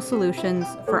nutritional solutions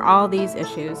for all these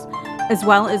issues, as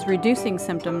well as reducing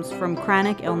symptoms from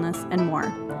chronic illness and more.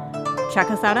 Check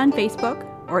us out on Facebook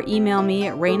or email me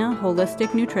at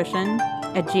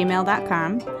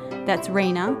reinaholisticnutrition@gmail.com. That's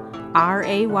Reina,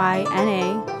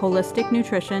 RAYNA,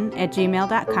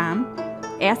 holisticnutrition@gmail.com.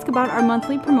 Ask about our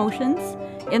monthly promotions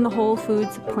in the Whole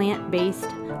Foods plant-based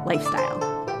lifestyle.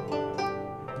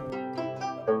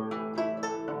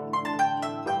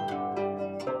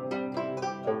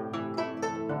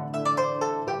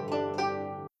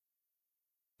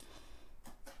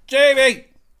 Jamie,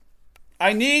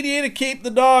 I need you to keep the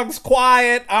dogs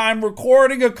quiet. I'm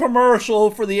recording a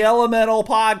commercial for the Elemental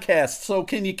podcast, so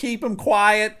can you keep them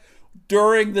quiet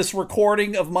during this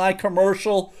recording of my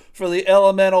commercial for the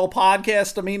Elemental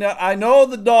podcast? I mean, I know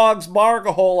the dogs bark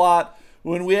a whole lot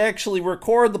when we actually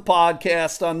record the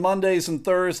podcast on Mondays and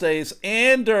Thursdays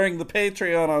and during the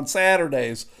Patreon on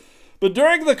Saturdays. But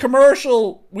during the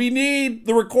commercial, we need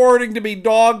the recording to be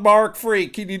dog bark free.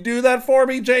 Can you do that for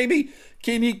me, Jamie?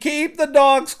 Can you keep the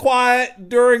dogs quiet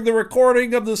during the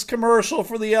recording of this commercial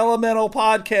for the Elemental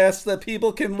podcast that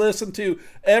people can listen to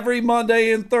every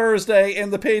Monday and Thursday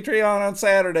and the Patreon on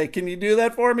Saturday? Can you do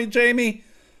that for me, Jamie?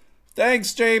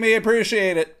 Thanks, Jamie. I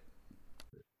appreciate it.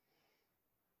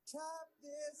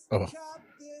 Oh,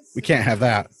 we can't have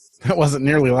that. That wasn't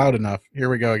nearly loud enough. Here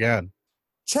we go again.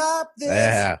 Chop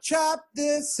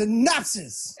this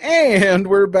synopsis. And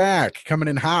we're back, coming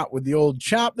in hot with the old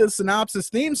Chop This Synopsis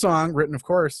theme song, written, of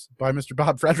course, by Mr.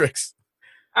 Bob Fredericks.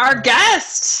 Our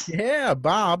guest. Yeah,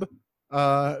 Bob,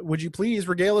 would you please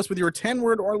regale us with your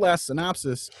 10-word or less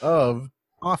synopsis of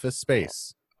Office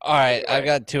Space? All right, I've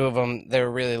got two of them. They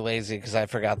were really lazy because I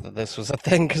forgot that this was a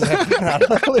thing because I've been out of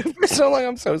the loop for so long.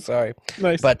 I'm so sorry.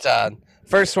 Nice. But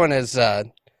first one is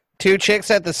two chicks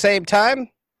at the same time.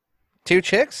 Two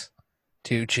chicks?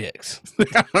 Two chicks.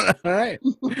 All right.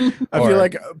 I feel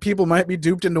like people might be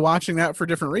duped into watching that for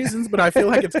different reasons, but I feel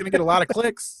like it's going to get a lot of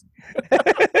clicks.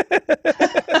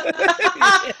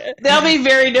 They'll be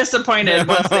very disappointed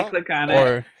once they click on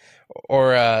it.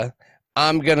 Or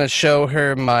I'm going to show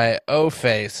her my O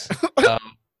face.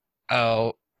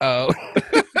 Oh. Well,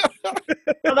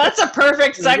 that's a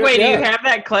perfect segue. Do you have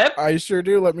that clip? I sure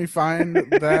do. Let me find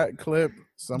that clip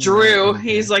somewhere. Drew,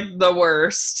 he's like the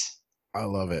worst. I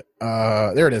love it.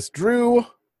 There it is. Drew,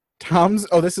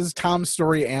 this is Tom's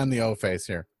story and the O-face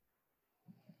here.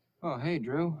 Oh, hey,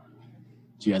 Drew.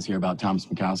 Did you guys hear about Tom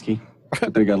Smokowski?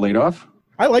 They got laid off?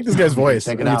 I like this guy's voice.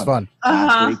 Check it It's out. fun.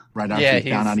 Last week, right after he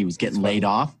found out he was getting laid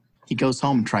off, he goes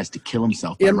home and tries to kill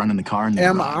himself by running the car in the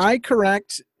Am garage. I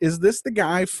correct? Is this the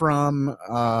guy from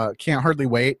Can't Hardly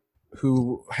Wait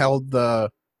who held the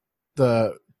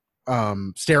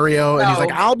stereo, and he's like,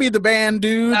 No. "I'll be the band,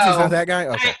 dudes." Is that that guy?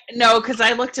 Okay. No, because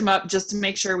I looked him up just to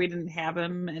make sure we didn't have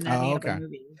him in any other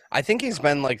movie. I think he's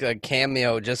been like a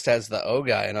cameo just as the O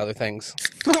guy and other things.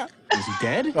 Is he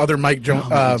dead? Other Mike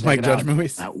Judge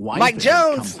movies. That wife Mike of his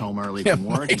Jones comes home early from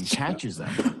work and catches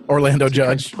them. Orlando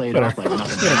Judge. Played off like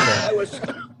nothing. I was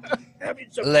having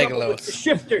some trouble with the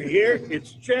shifter here.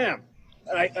 It's jammed.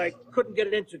 I couldn't get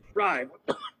it into drive.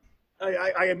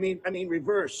 I mean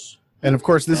reverse. And of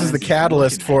course, this is the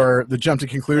catalyst for the Jump to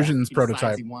Conclusions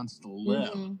prototype. He wants to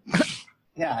live.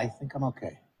 Yeah, I think I'm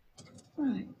okay.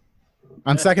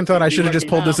 On second thought, I should have just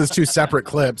pulled this as 2 separate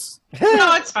clips.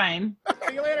 No, it's fine.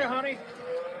 See you later, honey.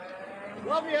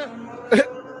 Love you.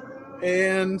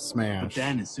 And But smash.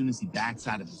 then, as soon as he backs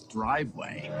out of his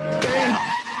driveway,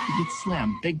 he gets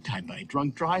slammed big time by a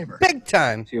drunk driver. Big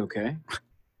time. Is he okay?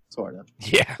 Sort of.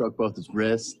 Yeah. Broke both his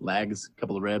wrists, legs, a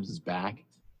couple of ribs, his back.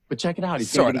 But check it out.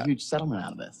 He's going to get a huge settlement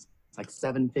out of this. It's like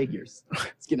 7 figures.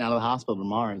 He's getting out of the hospital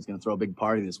tomorrow. He's going to throw a big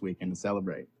party this weekend to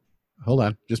celebrate. Hold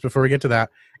on, just before we get to that.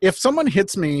 If someone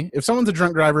hits me, if someone's a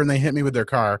drunk driver and they hit me with their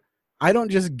car, I don't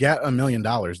just get $1 million,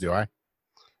 do I?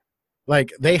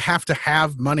 Like, they have to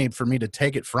have money for me to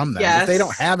take it from them. Yes. If they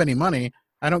don't have any money,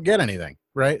 I don't get anything,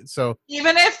 right? So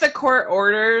Even if the court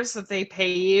orders that they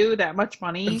pay you that much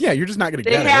money, yeah, you're just not going to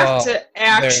they get it. have to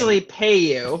actually pay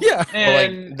you. Yeah.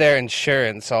 And Like their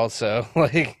insurance also.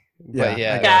 Like, but Yeah, I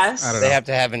yeah, guess. I don't they know. have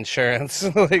to have insurance.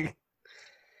 Like,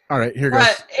 All right, here goes.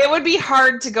 but it would be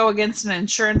hard to go against an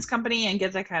insurance company and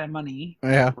get that kind of money.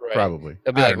 Yeah, Right. probably.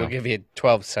 they'll be I like, don't we'll know. give you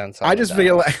 12 cents. I just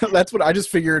feel like that's what I just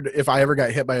figured. If I ever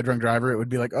got hit by a drunk driver, it would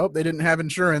be like, oh, they didn't have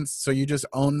insurance, so you just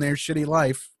own their shitty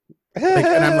life. Like,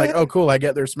 and I'm like, oh, cool, I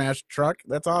get their smashed truck.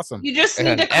 That's awesome. You just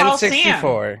need to call Sam.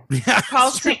 Yeah,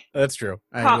 Call Sam. that's true.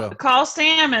 I will. Call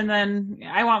Sam, and then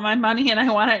I want my money, and I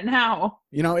want it now.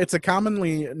 You know, it's a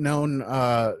commonly known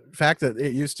fact that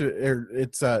it used to.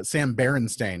 It's Sam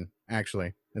Berenstain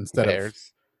actually instead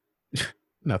Bears. of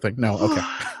nothing. No, okay.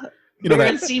 You know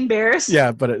that. Berenstein Bears.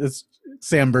 Yeah, but it's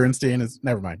Sam Bernstein is.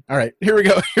 Never mind. All right, here we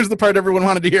go. Here's the part everyone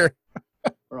wanted to hear.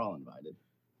 We're all invited.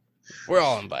 We're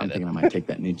all I'm invited. thinking I might take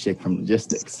that new chick from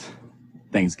logistics.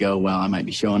 Things go well, I might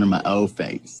be showing her my O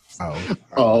face.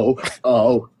 Oh.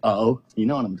 Oh. You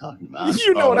know what I'm talking about.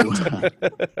 You know what I'm talking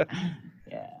about.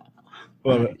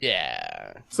 Love it.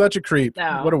 Yeah. Such a creep.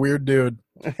 No. What a weird dude.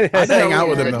 I'd hang out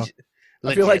with him though.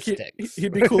 I feel like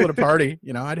he'd be cool at a party.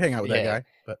 You know, I'd hang out with that guy.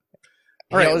 But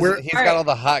all right, he's got all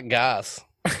the hot goss.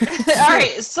 All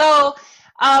right, so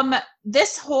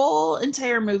this whole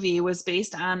entire movie was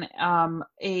based on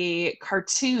a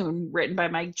cartoon written by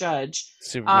Mike Judge.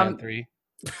 Superman 3.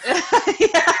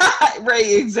 Yeah, right,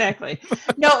 exactly.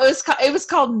 No, it was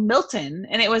called Milton,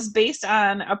 and it was based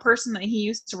on a person that he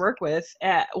used to work with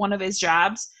at one of his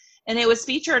jobs, and it was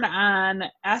featured on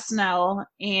SNL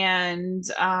and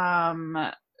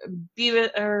not Beavis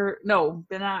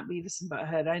and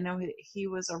Butthead. I know he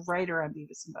was a writer on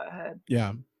Beavis and Butthead.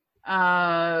 Yeah.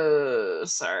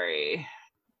 Sorry.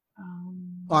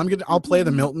 Well, I'll play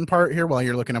the Milton part here while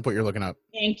you're looking up what you're looking up.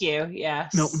 Thank you.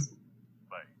 Yes. Milton.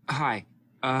 Hi.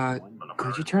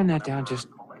 Could you turn that down just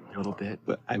a little bit?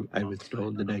 But I was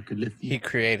told that I could listen. He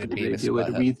created to the Beavis radio and at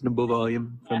a Butthead. reasonable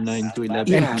volume from 9 to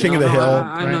 11. And King of the Hill.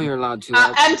 I know you're allowed to.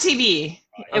 MTV.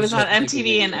 It was on just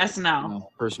MTV and SNL.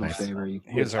 Personal favor. He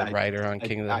was a writer on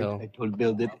King of the Hill. I told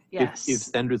Bill that Yes. if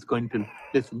Sandra's going to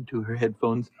listen to her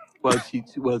headphones while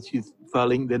she's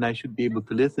falling, then I should be able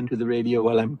to listen to the radio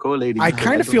while I'm collating. I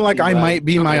kind of feel like I might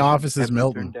be my office's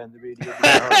Milton. Turn down the radio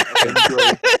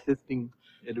to listening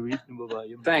at a reasonable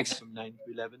volume. Thanks. From 9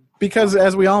 to 11. Because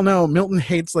as we all know, Milton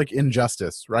hates like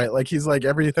injustice, right? Like he's like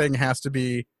everything has to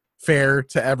be fair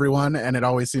to everyone, and it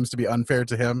always seems to be unfair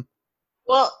to him.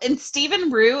 Well, and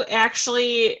Stephen Root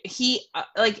actually, he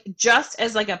just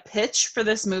as like a pitch for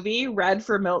this movie, read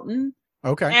for Milton,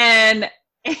 Okay. and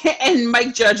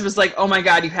Mike Judge was like, "Oh my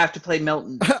God, you have to play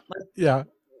Milton. Yeah.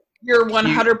 You're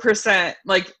 100%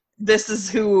 like this is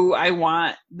who I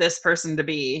want this person to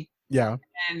be." Yeah.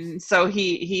 And so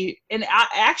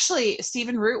actually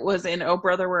Stephen Root was in Oh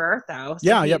Brother Where Art Thou? So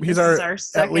Yeah, yep. He's this is our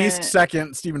second, at least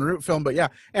second Stephen Root film, but yeah.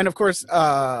 And of course,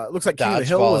 looks like King of the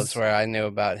Hill Dodgeball was is where I knew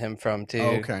about him from too.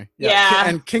 okay. Yeah.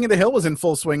 And King of the Hill was in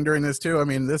full swing during this too. I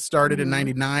mean, this started in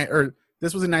 99 or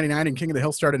this was in 99 and King of the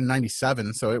Hill started in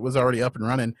 97, so it was already up and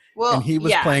running. Well, and he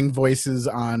was yeah. playing voices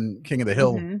on King of the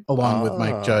Hill Mhm. along with Oh.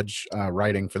 Mike Judge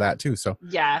writing for that too. So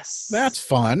Yes. that's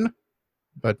fun.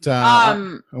 But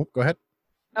go ahead.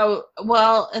 Oh,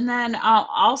 well, and then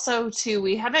also, too,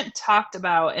 we haven't talked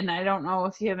about, and I don't know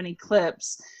if you have any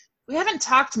clips, we haven't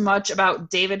talked much about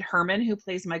David Herman, who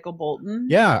plays Michael Bolton.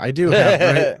 Yeah, I do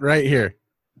have right here.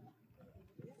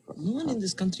 No one in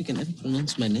this country can ever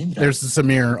pronounce my name right. There's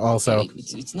Samir also.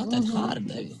 It's not that hard.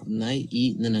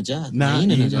 Najat.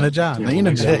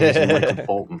 Michael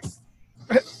Bolton.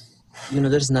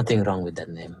 There's nothing wrong with that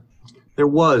name. There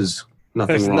was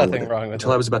There's nothing nothing wrong wrong with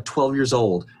until I was about 12 years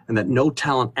old, and that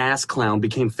no-talent ass clown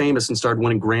became famous and started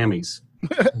winning Grammys.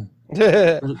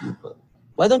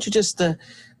 Why don't you just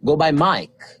go by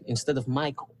Mike instead of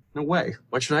Michael? No way.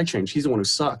 Why should I change? He's the one who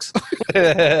sucks.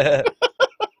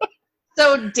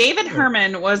 So David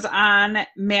Herman was on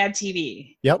Mad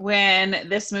TV Yep. when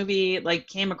this movie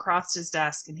came across his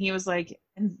desk, and he was like,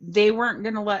 and they weren't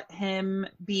going to let him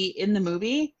be in the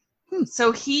movie.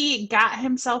 So he got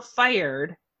himself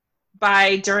fired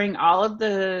during all of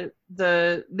the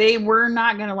they were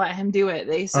not going to let him do it.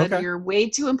 They said, Okay. You're way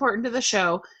too important to the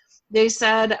show. They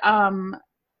said,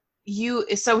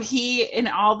 so he, in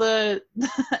all the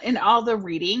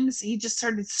readings, he just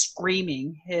started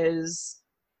screaming his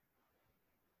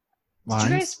Lines?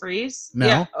 Did you guys freeze? No.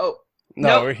 Yeah. Oh.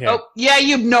 No, we're here. Oh, yeah,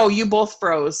 you both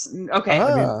froze. Okay.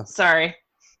 Ah. Sorry.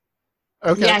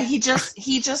 Okay. Yeah, he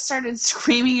just started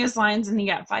screaming his lines and he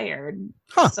got fired.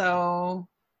 Huh. So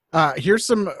Here's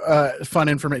some fun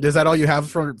information. Is that all you have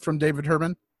from David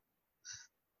Herman?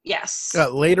 yes.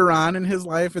 Later on in his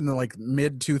life, in the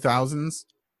mid 2000s,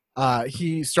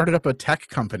 he started up a tech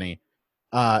company,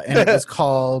 and it was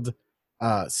called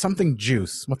something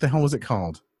Juice. What the hell was it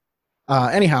called?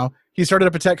 Anyhow, he started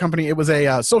up a tech company. It was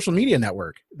a social media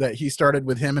network that he started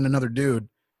with him and another dude,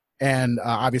 and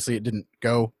obviously it didn't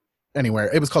go anywhere.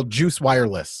 It was called Juice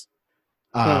Wireless.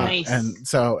 Nice.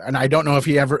 And I don't know if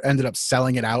he ever ended up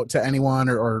selling it out to anyone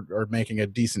or making a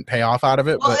decent payoff out of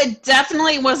it. Well, but it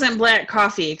definitely wasn't black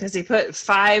coffee because he put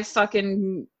 5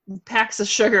 fucking packs of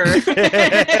sugar.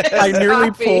 I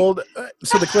nearly pulled.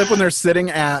 So the clip when they're sitting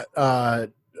at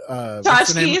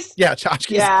what's the name? Tchotchkes? Yeah, Tchotchkes.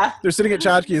 Yeah. They're sitting at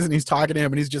Tchotchkes and he's talking to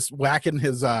him and he's just whacking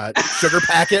his sugar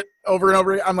packet over and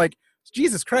over. I'm like,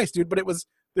 Jesus Christ, dude! But it was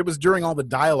during all the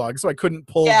dialogue, so I couldn't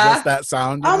pull just that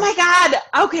sound. Oh my God.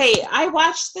 Okay. I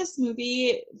watched this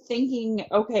movie thinking,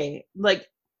 okay,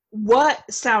 what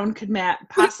sound could Matt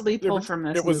possibly pull from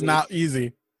this It was movie? not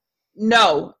easy.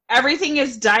 No. Everything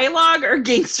is dialogue or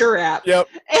gangster rap. Yep.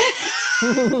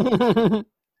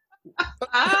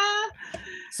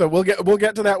 So we'll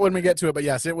get to that when we get to it. But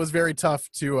yes, it was very tough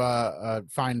to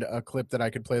find a clip that I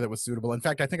could play that was suitable. In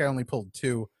fact, I think I only pulled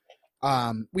 2.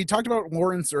 We talked about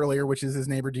Lawrence earlier, which is his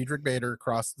neighbor Diedrich Bader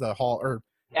across the hall, or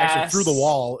actually through the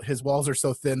wall. His walls are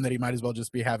so thin that he might as well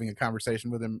just be having a conversation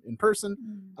with him in person.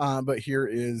 But here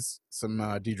is some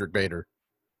Diedrich Bader.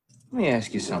 Let me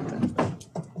ask you something.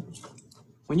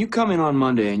 When you come in on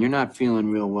Monday and you're not feeling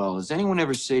real well, does anyone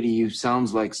ever say to you,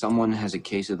 sounds like someone has a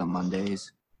case of the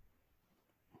Mondays?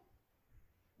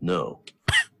 No.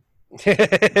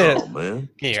 No, man.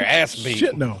 Get your ass beat.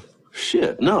 Shit, no.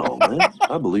 Shit, no, man.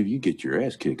 I believe you get your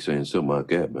ass kicked saying something like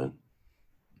that, man.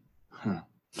 All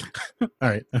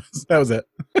right, that was it.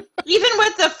 Even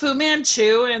with the Fu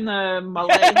Manchu and the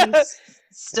mullet, he's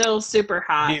still super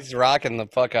hot. He's rocking the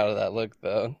fuck out of that look,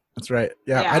 though. That's right.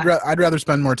 Yeah, Yeah. I'd rather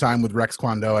spend more time with Rex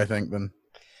Kwon Do, I think,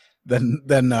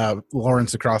 than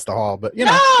Lawrence across the hall. But No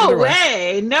either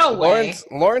way. No way.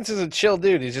 Lawrence is a chill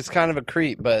dude. He's just kind of a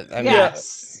creep, but I mean,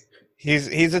 Yes.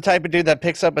 he's the type of dude that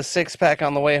picks up a 6-pack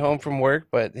on the way home from work,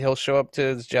 but he'll show up to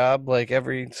his job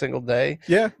every single day.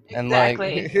 Yeah, and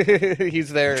Exactly. he's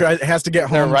there. has to get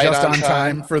they're home right just on on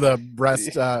time for the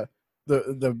breast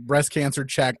the breast cancer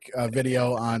check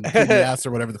video on PBS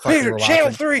or whatever the fuck they were watching.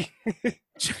 Channel 3.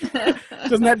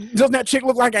 Doesn't that chick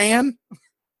look like Anne?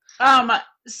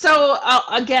 So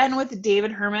again with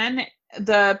David Herman,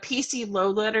 the PC low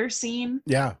letter scene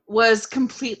Yeah. was What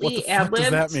completely the fuck does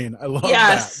ad-libbed. that mean? I love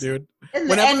Yes. that, dude. And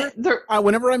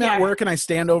Whenever I'm yeah. at work and I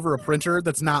stand over a printer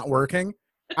that's not working,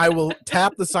 I will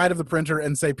tap the side of the printer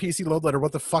and say PC load letter.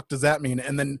 What the fuck does that mean?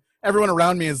 And then everyone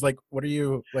around me is like, "What are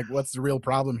you like? What's the real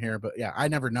problem here?" But yeah, I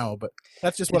never know. But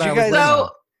that's just what Did I you was. guys- learning.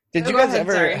 Did you Go guys ahead,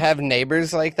 ever sorry. have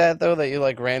neighbors like that though that you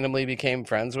randomly became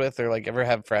friends with, or ever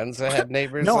have friends that had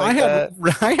neighbors? No, like that?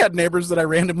 I had neighbors that I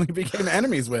randomly became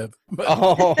enemies with. But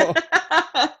Oh,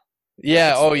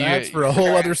 yeah. that's for a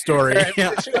whole other story.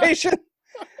 Yeah. Situation.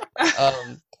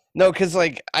 No, because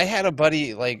I had a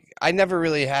buddy. I never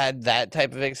really had that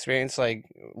type of experience,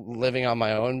 living on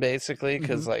my own, basically.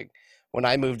 Because when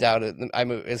I moved out,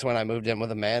 is when I moved in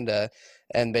with Amanda,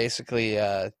 and basically,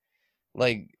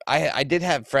 I did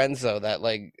have friends though that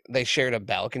they shared a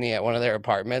balcony at one of their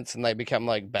apartments, and they become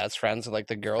best friends with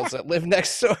the girls that live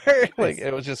next door.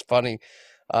 It was just funny,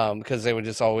 because they would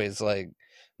just always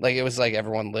Like it was like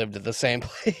everyone lived at the same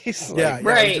place. Yeah, Like,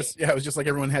 right. It was just like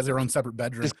everyone has their own separate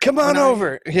bedroom. Just come on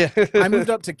over. Yeah. I moved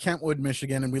up to Kentwood,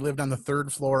 Michigan, and we lived on the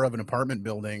 3rd floor of an apartment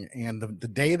building. And the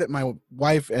day that my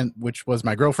wife, and which was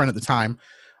my girlfriend at the time,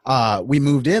 we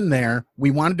moved in there,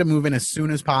 we wanted to move in as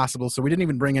soon as possible. So we didn't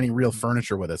even bring any real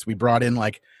furniture with us. We brought in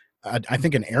like, I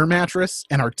think an air mattress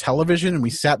and our television, and we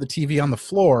sat the TV on the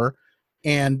floor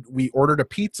and we ordered a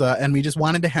pizza, and we just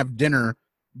wanted to have dinner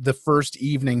the first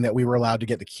evening that we were allowed to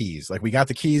get the keys. Like we got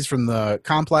the keys from the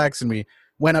complex and we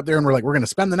went up there and we're like, we're going to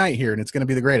spend the night here and it's going to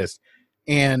be the greatest.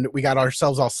 And we got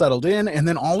ourselves all settled in. And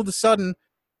then all of a sudden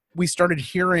we started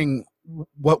hearing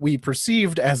what we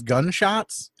perceived as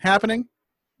gunshots happening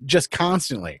just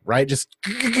constantly, right? Just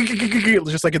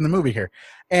like in the movie here.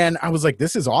 And I was like,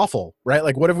 this is awful, right?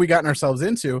 Like, what have we gotten ourselves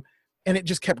into? And it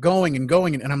just kept going and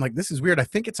going. And I'm like, this is weird. I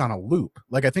think it's on a loop.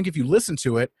 Like, I think if you listen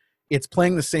to it, it's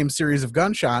playing the same series of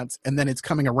gunshots and then it's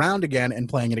coming around again and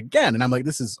playing it again. And I'm like,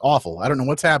 this is awful. I don't know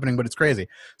what's happening, but it's crazy.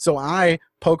 So I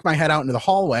poke my head out into the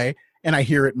hallway and I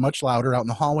hear it much louder out in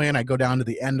the hallway. And I go down to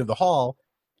the end of the hall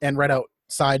and right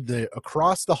outside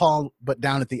across the hall, but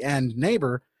down at the end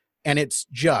neighbor. And it's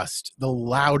just the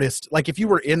loudest. Like if you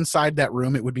were inside that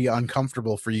room, it would be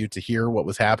uncomfortable for you to hear what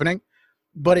was happening,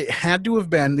 but it had to have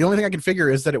been, the only thing I can figure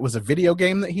is that it was a video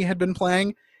game that he had been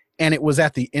playing. And it was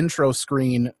at the intro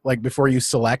screen, like before you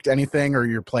select anything or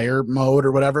your player mode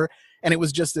or whatever. And it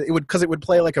was just, it would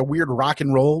play like a weird rock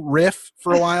and roll riff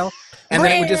for a while. And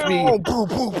then it would just be,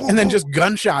 and then just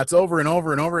gunshots over and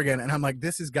over and over again. And I'm like,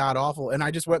 this is god awful. And I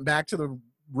just went back to the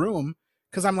room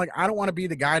because I'm like, I don't want to be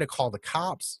the guy to call the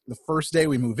cops the first day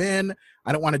we move in.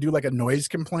 I don't want to do like a noise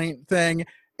complaint thing.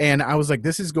 And I was like,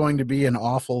 this is going to be an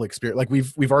awful experience. Like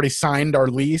we've already signed our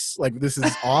lease. Like this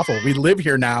is awful. We live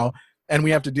here now. And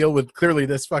we have to deal with clearly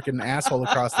this fucking asshole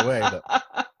across the way.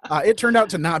 But it turned out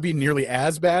to not be nearly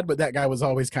as bad, but that guy was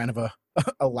always kind of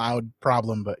a loud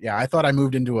problem. But yeah, I thought I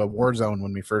moved into a war zone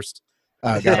when we first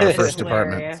got our first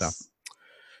apartment. So.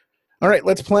 All right,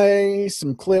 let's play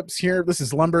some clips here. This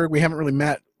is Lumbergh. We haven't really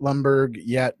met Lumbergh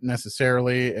yet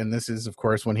necessarily. And this is, of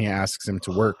course, when he asks him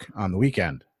to work on the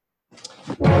weekend.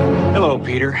 Hello,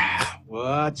 Peter.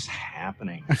 What's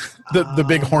happening? the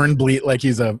big horn bleat like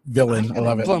he's a villain. I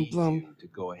love it. To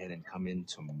go ahead and come in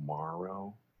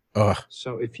tomorrow.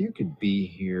 So if you could be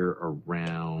here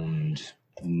around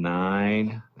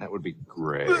 9, that would be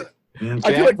great. Okay.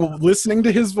 I feel like listening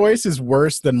to his voice is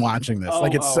worse than watching this.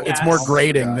 It's more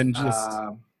grating than just.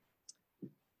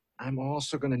 I'm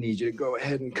also going to need you to go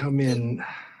ahead and come in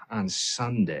on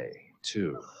Sunday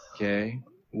too. Okay.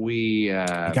 We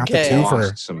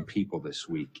lost some people this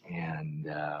week, and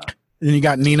then you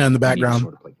got Nina in the background.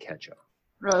 Sort of play catch up.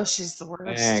 Oh, she's the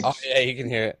worst. Thanks. Oh yeah, you can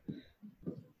hear it.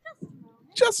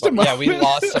 Just a moment. Yeah, we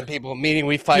lost some people. Meaning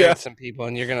we fired some people,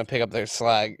 and you're gonna pick up their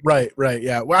slack. Right.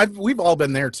 Yeah. Well, we've all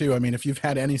been there too. I mean, if you've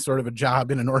had any sort of a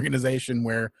job in an organization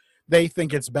where they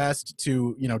think it's best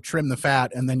to trim the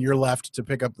fat, and then you're left to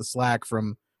pick up the slack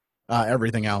from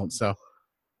everything else. So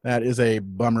that is a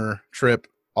bummer trip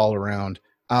all around.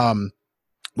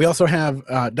 We also have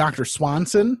Dr.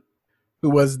 Swanson, who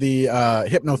was the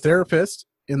hypnotherapist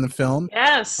in the film.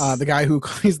 Yes. The guy who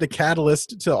is the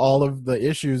catalyst to all of the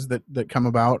issues that come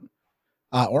about,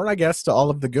 or I guess to all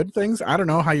of the good things. I don't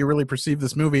know how you really perceive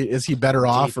this movie. Is he better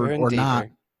off or not?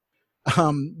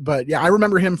 But yeah, I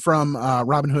remember him from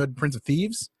Robin Hood, Prince of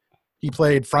Thieves. He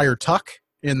played Friar Tuck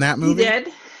in that movie. He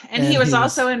did. And he was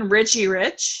also in Richie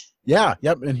Rich. Yeah.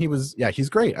 Yep. And he's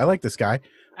great. I like this guy.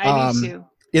 I do too.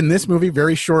 In this movie,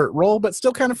 very short role, but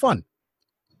still kind of fun.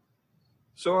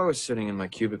 So I was sitting in my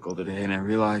cubicle today and I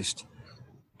realized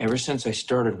ever since I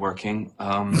started working,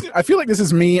 I feel like this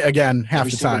is me again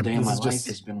half the time. Every single day of my life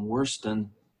has been worse than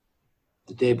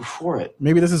the day before it.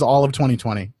 Maybe this is all of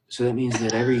 2020. So that means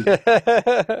that every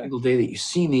single day that you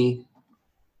see me,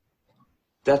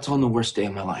 that's on the worst day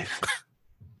of my life.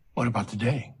 What about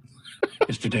today?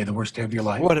 Is today the worst day of your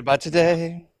life? What about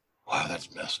today? Wow,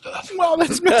 that's messed up. Well,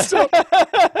 that's messed up.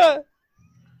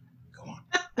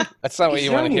 That's not what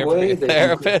you want to hear from your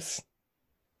therapist.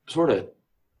 Sort of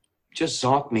just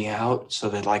zonk me out so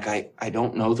that like I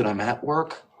don't know that I'm at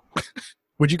work.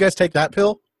 Would you guys take that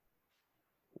pill?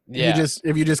 Yeah.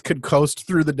 If you just could coast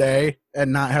through the day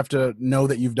and not have to know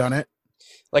that you've done it.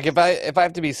 Like if I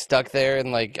have to be stuck there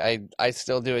and like I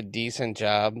still do a decent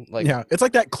job, like yeah, it's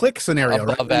like that click scenario,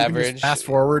 above right? average. Fast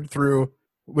forward through.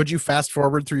 Would you fast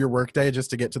forward through your workday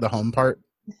just to get to the home part?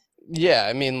 Yeah,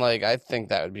 I mean, like I think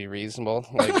that would be reasonable.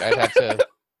 Like I'd have to.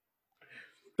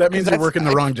 That means you're working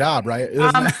the wrong job, right?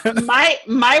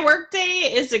 My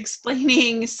workday is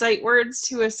explaining sight words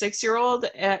to a 6-year-old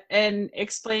and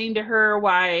explaining to her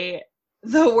why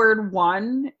the word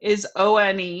one is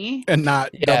O-N-E. And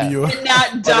not W. And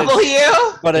not W.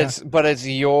 But it's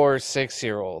your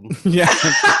 6-year-old. Yeah.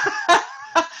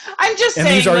 I'm just and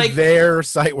saying, these are like, their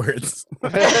sight words.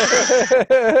 she's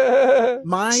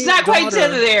not quite to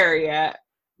there yet.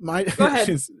 Go ahead.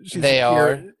 she's they here.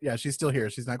 are. Yeah, she's still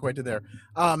here. She's not quite to there.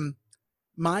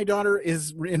 My daughter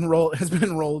has been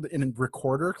enrolled in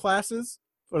recorder classes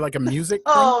for like a music.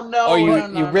 Oh no! Oh,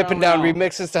 you ripping down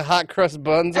remixes to Hot Crust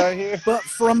Buns out here? But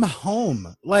from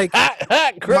home, like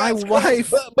hot crust,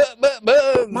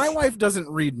 my wife doesn't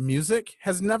read music.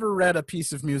 Has never read a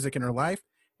piece of music in her life,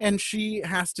 and she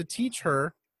has to teach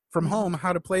her from home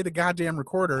how to play the goddamn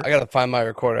recorder. I gotta find my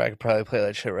recorder. I could probably play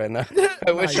that shit right now.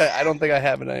 I wish I don't think I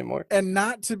have it anymore. And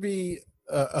not to be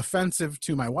offensive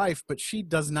to my wife, but she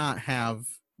does not have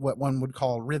what one would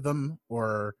call rhythm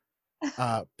or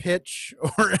pitch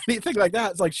or anything like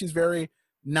that. It's like she's very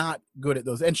not good at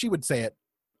those, and she would say it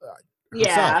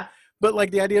herself. Yeah. But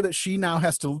like the idea that she now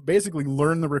has to basically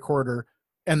learn the recorder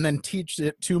and then teach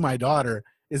it to my daughter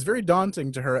is very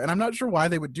daunting to her, and I'm not sure why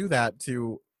they would do that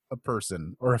to a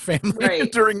person or a family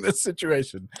during this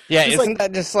situation. Yeah, Just isn't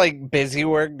that just like busy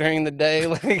work during the day?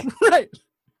 Like, right.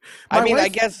 I mean, wife I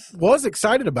guess was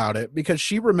excited about it because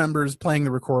she remembers playing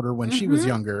the recorder when she was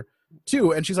younger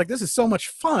too, and she's like, "This is so much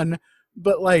fun,"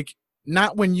 but like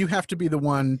not when you have to be the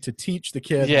one to teach the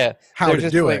kid how to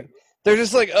do it. They're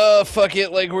just like, fuck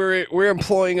it, like we're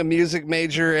employing a music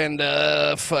major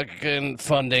and fucking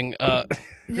funding.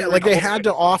 Yeah, like they had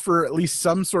to offer at least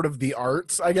some sort of the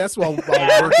arts, I guess, while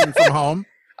working from home.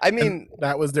 I mean, and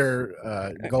that was their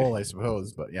goal, I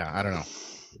suppose. But yeah, I don't know.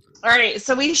 All right,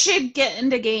 so we should get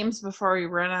into games before we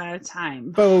run out of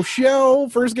time. Show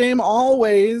first game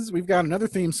always. We've got another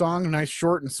theme song, a nice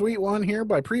short and sweet one here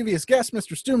by previous guest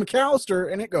Mr. Stu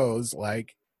McAllister, and it goes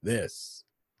like this.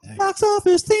 Box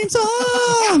office theme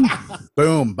song.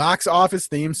 Boom, box office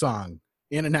theme song.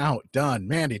 In and out, done.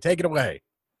 Mandy, take it away.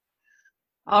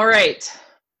 All right.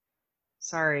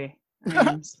 Sorry,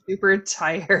 I'm super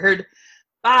tired.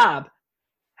 Bob,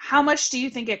 how much do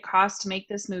you think it cost to make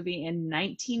this movie in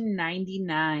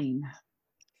 1999?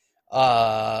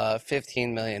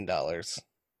 $15 million.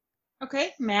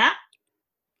 Okay, Matt?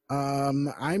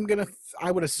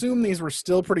 I would assume these were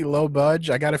still pretty low budge.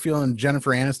 I got a feeling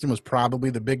Jennifer Aniston was probably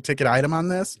the big ticket item on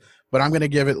this, but I'm going to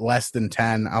give it less than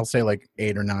 10. I'll say like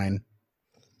 8 or 9.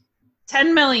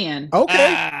 10 million.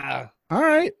 Okay. All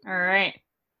right.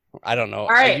 I don't know. All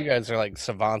right. You guys are like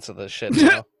savants of this shit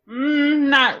now.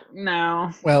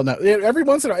 No. Well, no. Every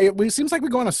once in a while, it seems like we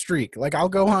go on a streak. Like I'll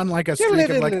go on like a streak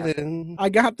of like, I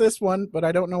got this one, but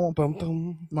I don't know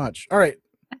much. All right.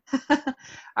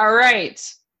 All right.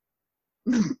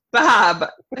 Bob,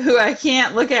 who I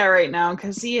can't look at right now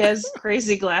because he has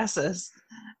crazy glasses.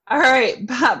 All right,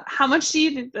 Bob, how much do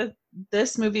you think that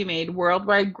this movie made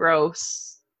worldwide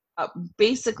gross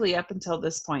basically up until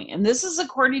this point? And this is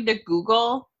according to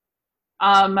Google.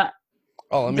 Let me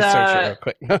search it real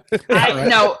quick.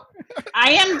 No,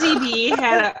 IMDb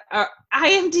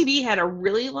had a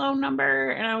really low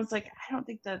number, and I was like, I don't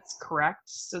think that's correct.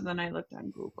 So then I looked on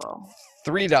Google.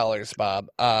 $3, Bob.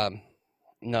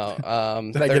 No.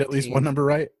 Did I get at least one number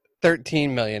right? $13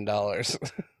 million.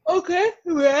 Okay,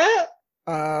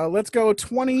 let's go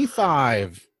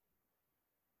 25.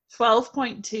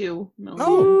 12.2 million.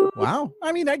 Oh, wow.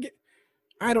 I mean,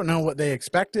 I don't know what they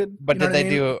expected. But did they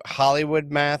do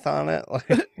Hollywood math on it?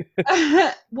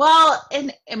 Well,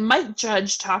 and Mike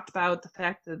Judge talked about the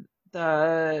fact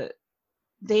that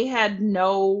they had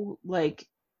no like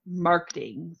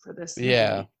marketing for this movie.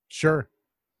 Yeah, sure.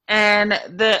 And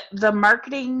the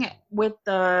marketing with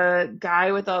the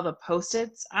guy with all the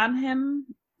Post-its on him,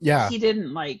 yeah, he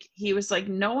didn't like. He was like,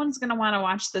 no one's gonna want to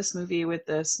watch this movie with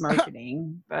this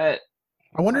marketing. But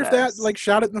I wonder if that like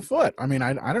shot it in the foot. I mean,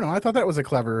 I don't know. I thought that was a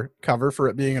clever cover for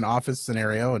it being an office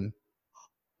scenario, and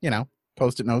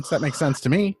Post-it notes. That makes sense to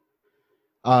me.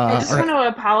 I just want to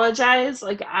apologize.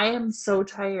 Like, I am so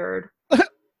tired.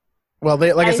 Well,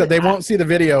 I said, they won't see the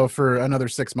video for another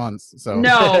 6 months. So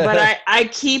no, but I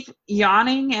keep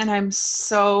yawning, and I'm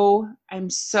so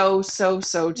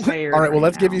tired. All right, well,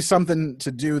 let's give you something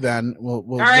to do then. We'll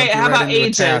all right. How about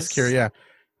Ages? Task here, yeah.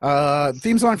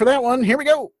 Theme song for that one. Here we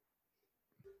go.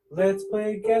 Let's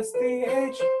play Guess the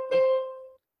Age.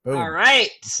 Boom. All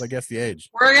right. Let's Guess the Age.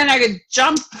 We're gonna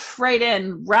jump right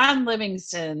in. Ron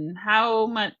Livingston. How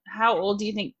old do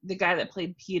you think the guy that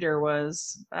played Peter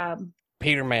was?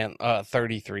 Peterman,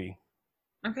 33.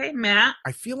 Okay, Matt.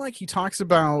 I feel like he talks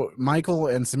about Michael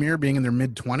and Samir being in their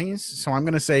mid-20s, so I'm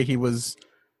going to say he was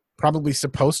probably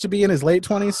supposed to be in his late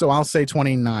 20s, so I'll say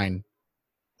 29.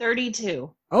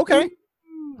 32. Okay.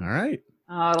 All right.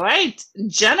 All right.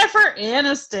 Jennifer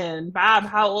Aniston. Bob,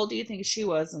 how old do you think she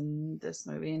was in this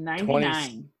movie?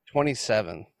 99.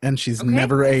 27. And she's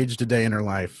never aged a day in her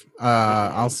life.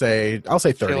 I'll say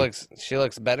 30. She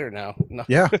looks better now. No.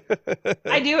 Yeah.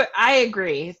 I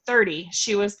agree. 30.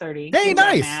 She was 30. Hey, Good job,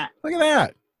 nice. Matt. Look at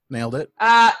that. Nailed it.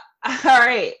 All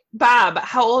right. Bob,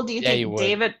 how old do you think you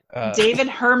would. David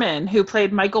Herman, who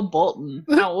played Michael Bolton,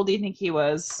 how old do you think he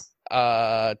was?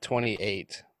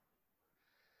 28.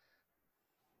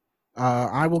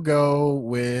 I will go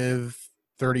with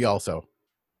 30 also.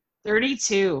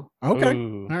 32. Okay.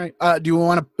 Ooh. All right. Do you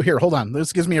want to here, hold on.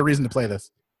 This gives me a reason to play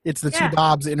this. It's the two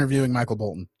Bobs interviewing Michael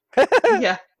Bolton.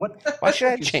 Yeah. Why should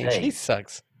I change? He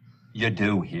sucks. You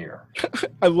do here.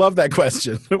 I love that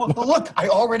question. Well, look, I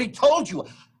already told you.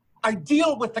 I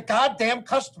deal with the goddamn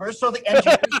customers so the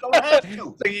engineers don't have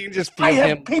to. So you can just I feed have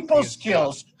him. people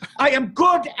skills. I am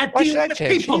good at Why should dealing I with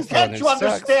change? people. He's the one Can't who you sucks.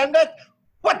 understand that?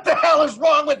 What the hell is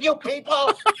wrong with you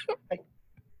people?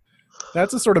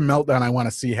 That's the sort of meltdown I want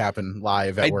to see happen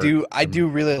live at work. I do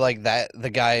really like that.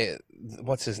 The guy,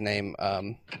 what's his name?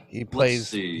 He plays.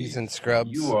 He's in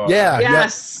Scrubs. Yeah.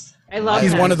 Yes. I love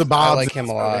He's him. one of the Bobs. I like him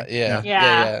a lot. Yeah.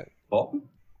 Yeah. Bolton?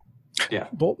 Yeah.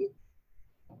 Bolton?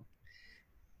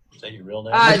 Is that your real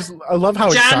name? I love how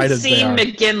John excited C. they are.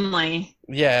 McGinley.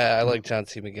 Yeah, I like John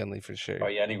C. McGinley for sure.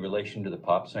 Are you any relation to the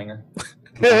pop singer?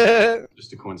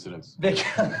 Just a coincidence. Vic,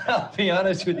 I'll be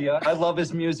honest with you. I love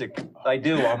his music. I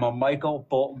do. I'm a Michael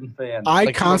Bolton fan.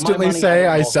 I constantly say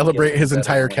I celebrate his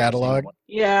entire catalog.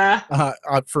 Yeah.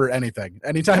 For anything.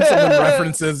 Anytime someone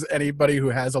references anybody who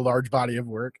has a large body of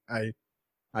work, I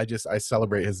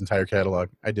celebrate his entire catalog.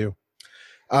 I do.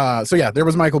 So yeah, there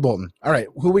was Michael Bolton. All right,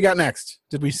 who we got next?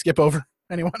 Did we skip over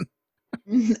anyone?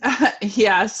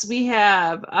 Yes, we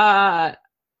have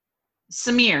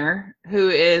Samir, who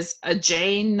is a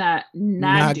Jay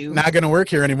Nadu. Not gonna work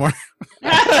here anymore.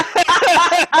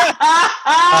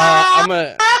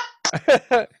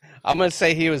 I'm gonna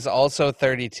say he was also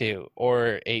 32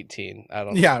 or 18. I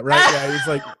don't know. Yeah, right. Yeah, he's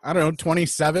like, I don't know,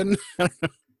 27.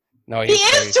 No, He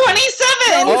is 27.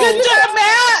 Oh. Good job,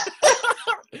 Matt.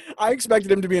 I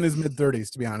expected him to be in his mid 30s,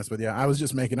 to be honest with you. I was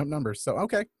just making up numbers. So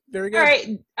okay, there we go. All right,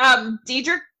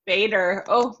 Diedrich Bader.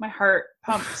 Oh, my heart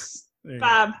pumps.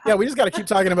 Bob. Yeah, we just got to keep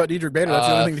talking about Diedrich Bader. That's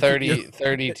the only thing.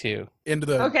 32. Into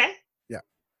the Okay. Yeah.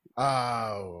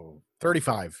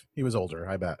 35. He was older,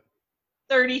 I bet.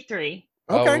 33.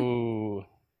 Okay. Oh.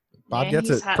 Bob Yeah, gets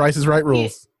he's it. hot. Price is right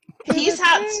rules. He's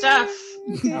hot stuff.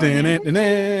 All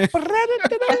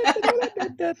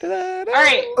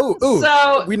right. Ooh.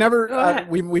 So we never go ahead.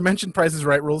 we mentioned Price is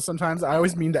Right rules sometimes. I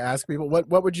always mean to ask people what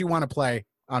would you want to play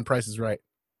on Price is Right?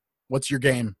 What's your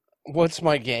game? What's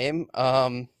my game?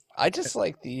 I just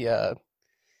like the.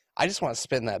 I just want to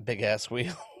spin that big ass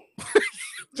wheel.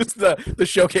 Just the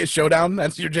showcase showdown.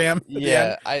 That's your jam. at the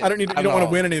Yeah, end? I don't need. You don't want to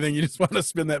win anything. You just want to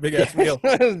spin that big ass wheel.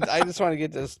 I just want to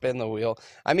get to spin the wheel.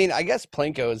 I mean, I guess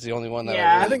Plinko is the only one that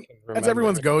Yeah. I I think that's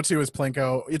everyone's go-to is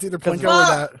Plinko. It's either Plinko or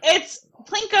Well, that, it's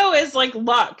Plinko is like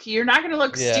luck. You're not going to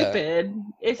look Yeah. stupid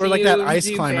if or like you that ice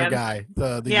do climber bad. guy.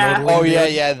 The Yeah. yodeling Oh yeah,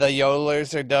 dude. yeah. The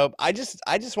yodelers are dope. I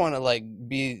just want to like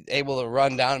be able to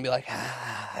run down and be like,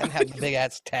 and have the big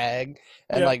ass tag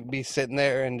and Yeah. like be sitting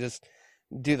there and just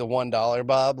do the $1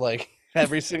 Bob like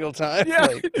every single time. Yeah,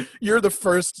 Like, you're the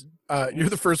first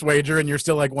wager, and you're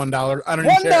still like $1. I don't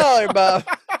even care. $1 Bob.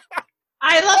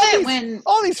 I love it when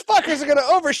All these fuckers are gonna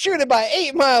overshoot it by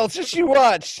 8 miles. Just you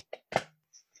watch.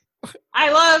 I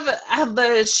love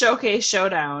the showcase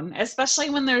showdown, especially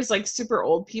when there's like super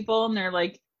old people and they're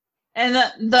like, and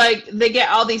like they get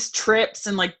all these trips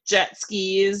and like jet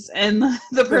skis, and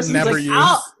the person's never like, used.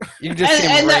 I'll, You can just And- see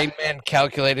and the- Rain Man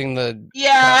calculating the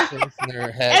yeah. calculus in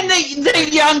their head. And the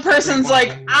young person's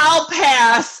like, I'll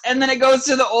pass, and then it goes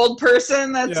to the old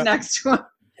person that's Yeah. next to him.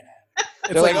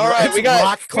 It's They're like, all right, it's we got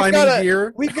rock climbing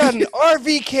gear. We've got an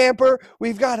RV camper,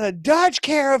 we've got a Dodge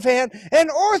Caravan,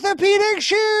 and orthopedic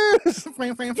shoes.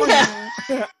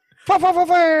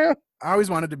 I always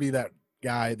wanted to be that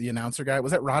guy, the announcer guy.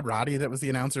 Was that Rod Roddy that was the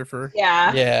announcer for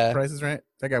Yeah. Yeah, Price is Right?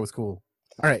 That guy was cool.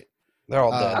 All right. they're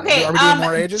all dead. Okay, Are we doing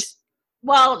more ages?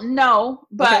 Well, no,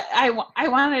 but I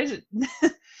wanted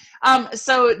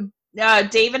so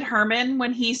David Herman,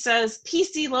 when he says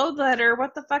PC load letter,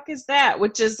 what the fuck is that?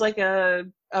 Which is like a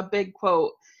big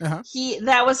quote. Uh-huh.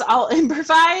 That was all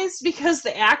improvised because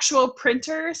the actual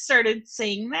printer started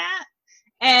saying that,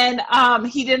 and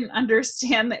he didn't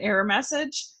understand the error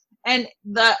message. And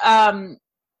the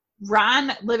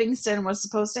Ron Livingston was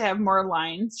supposed to have more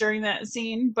lines during that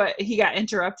scene, but he got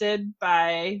interrupted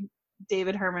by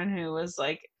David Herman, who was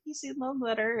like, PC love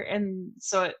letter, and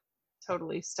so it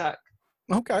totally stuck.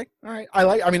 Okay. All right.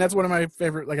 I mean, that's one of my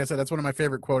favorite, like I said, that's one of my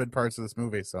favorite quoted parts of this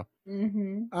movie. So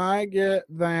I get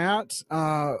that.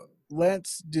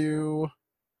 Let's do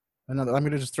another. I'm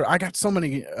going to just throw, I got so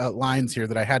many lines here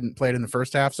that I hadn't played in the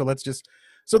first half. So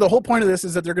so the whole point of this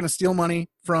is that they're going to steal money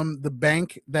from the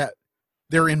bank that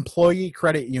their employee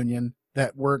credit union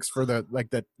that works for that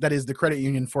is the credit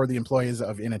union for the employees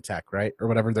of Initech, right? Or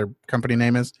whatever their company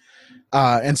name is.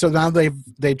 And so now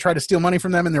they try to steal money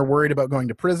from them and they're worried about going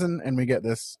to prison. And we get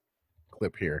this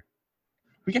clip here.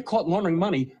 We get caught laundering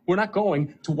money. We're not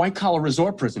going to white collar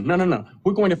resort prison. No.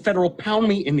 We're going to federal pound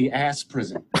me in the ass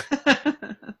prison.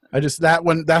 That's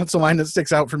a line that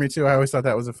sticks out for me too. I always thought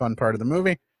that was a fun part of the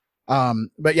movie.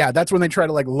 But yeah, that's when they try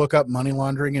to like look up money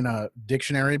laundering in a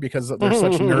dictionary because they're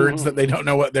such nerds that they don't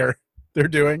know what they're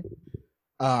doing.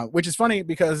 Which is funny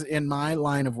because in my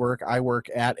line of work, I work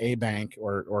at a bank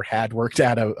or had worked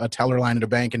at a teller line at a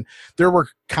bank, and there were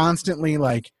constantly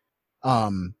like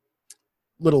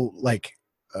little like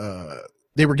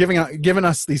they were giving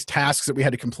us these tasks that we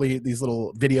had to complete, these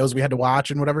little videos we had to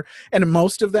watch and whatever. And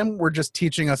most of them were just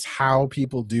teaching us how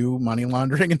people do money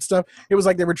laundering and stuff. It was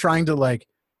like they were trying to like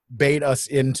bait us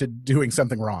into doing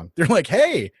something wrong. They're like,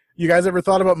 hey, you guys ever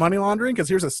thought about money laundering? Because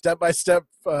here's a step-by-step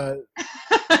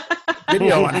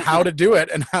video on how to do it.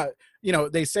 And how,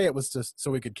 they say it was just so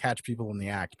we could catch people in the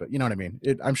act, but you know what I mean?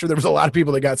 I'm sure there was a lot of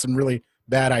people that got some really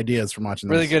bad ideas from watching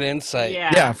this. Really good insight.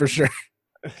 Yeah, for sure.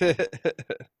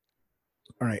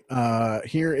 All right.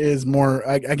 Here is more.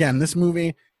 Again, this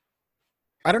movie,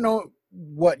 I don't know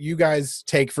what you guys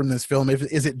take from this film.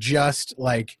 Is it just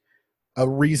like a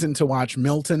reason to watch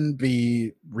Milton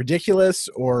be ridiculous,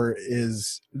 or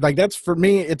is like, that's for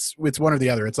me, it's one or the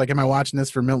other. It's like, am I watching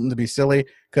this for Milton to be silly?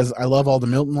 Because I love all the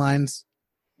Milton lines.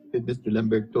 Mr.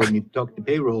 Lumberg told me to talk to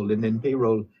payroll, and then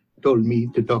payroll told me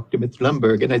to talk to Mr.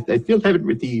 Lumberg, and I still haven't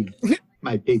received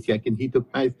my paycheck, and he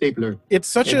took my stapler. It's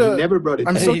such a never brought it.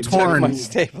 I'm so torn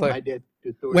My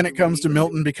when it comes to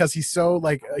Milton, because he's so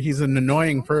like, he's an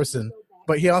annoying person,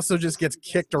 but he also just gets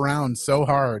kicked around so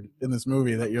hard in this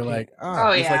movie that you're like,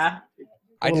 he's yeah.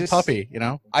 like a little puppy,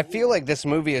 I feel like this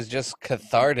movie is just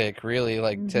cathartic, really.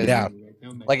 Like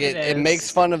like it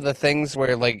makes fun of the things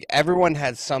where like everyone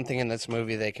has something in this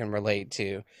movie they can relate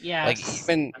to. Yeah. Like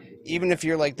even if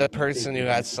you're like the person who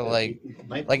has to like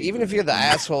even if you're the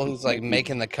asshole who's like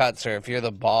making the cuts, or if you're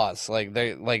the boss, like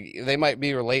they might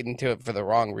be relating to it for the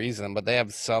wrong reason, but they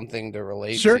have something to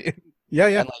relate to. Yeah.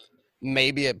 And, like,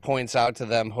 maybe it points out to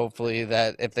them, hopefully,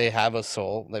 that if they have a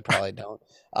soul, they probably don't,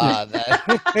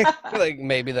 that like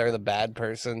maybe they're the bad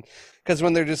person. Because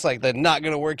when they're just like, they're not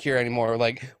going to work here anymore,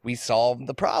 like, we solved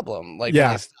the problem. Like,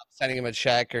 when they stop sending him a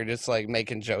check, or just like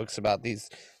making jokes about these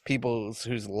people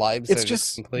whose lives it's are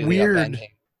just completely weird. upending.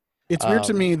 It's weird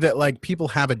to me that like people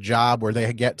have a job where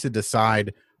they get to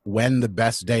decide when the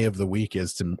best day of the week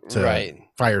is to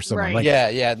fire someone. Right. Like,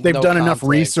 yeah, they've no done enough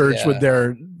conflict, research with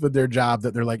their job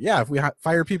that they're like, if we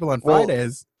fire people on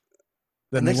Fridays,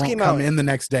 then they won't come in the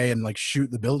next day and like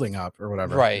shoot the building up or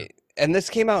whatever. Right. And this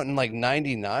came out in like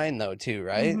 99 though too,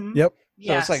 right? Mm-hmm. Yep.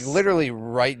 So it's like literally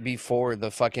right before the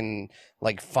fucking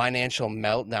like financial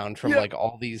meltdown from like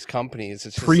all these companies.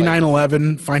 It's just pre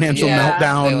 9/11 financial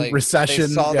meltdown, recession.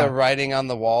 They saw the writing on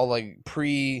the wall, like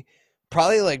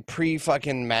probably like pre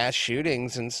fucking mass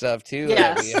shootings and stuff too.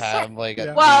 Yes. That we have like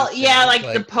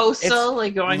like the postal,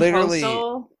 like going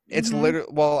postal. It's literally,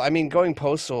 well, I mean, going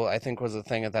postal, I think was a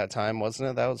thing at that time, wasn't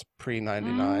it? That was pre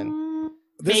 99.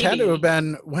 This had to have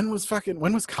been, when was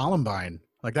Columbine?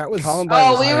 Like that was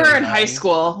Columbine. We were in high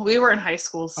school. We were in high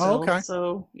school still. Okay.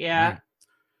 So yeah.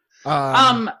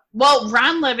 Well,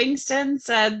 Ron Livingston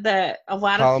said that a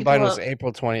lot of people. Columbine was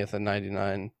April 20th of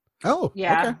 99. Oh,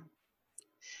 yeah.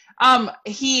 Okay.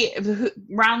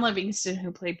 Ron Livingston,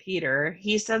 who played Peter,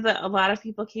 he said that a lot of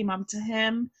people came up to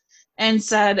him and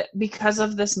said, because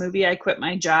of this movie, I quit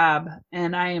my job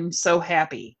and I am so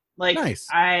happy. Like, nice.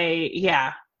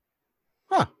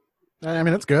 Huh. I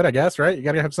mean, that's good, I guess, right? You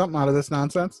got to have something out of this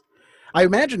nonsense. I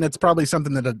imagine it's probably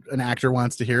something that an actor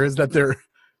wants to hear, is that their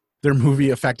movie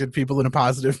affected people in a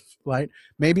positive light.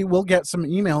 Maybe we'll get some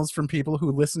emails from people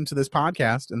who listened to this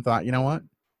podcast and thought, you know what?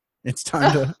 It's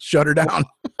time to shut her down.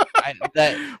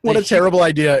 What a terrible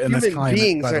idea in this climate.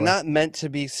 Human beings are not meant to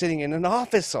be sitting in an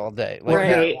office all day. Like,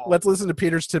 right. Let's listen to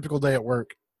Peter's typical day at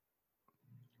work.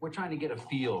 We're trying to get a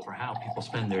feel for how people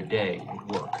spend their day at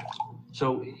work.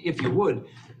 So if you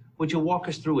would you walk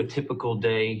us through a typical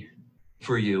day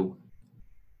for you?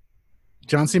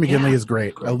 John C. McGinley is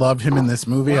great. I love him in this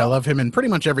movie. I love him in pretty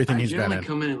much everything he's been in. I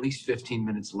come in at least 15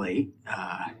 minutes late.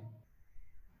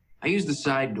 I use the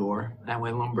side door. That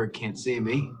way Lumberg can't see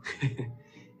me.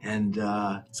 And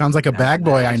sounds like a bag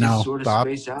boy I know, just sort of Bob.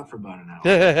 spaced out for about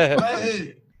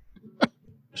an hour.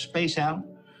 Space out?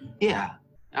 Yeah,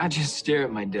 I just stare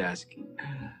at my desk,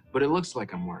 but it looks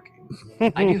like I'm working.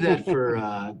 I do that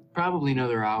for probably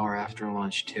another hour after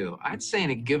lunch too. I'd say in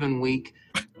a given week,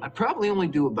 I probably only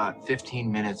do about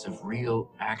 15 minutes of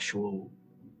real, actual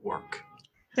work.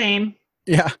 Same.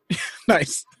 Yeah,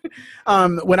 nice.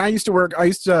 When I used to work, I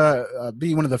used to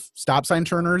be one of the stop sign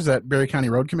turners at Berry County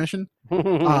Road Commission.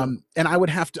 And I would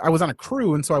have to. I was on a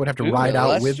crew, and so I would have to ride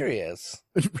out with.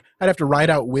 I'd have to ride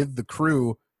out with the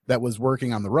crew that was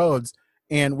working on the roads,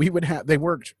 and we would have. They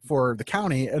worked for the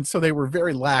county, and so they were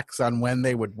very lax on when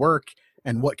they would work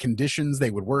and what conditions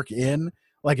they would work in.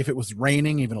 Like if it was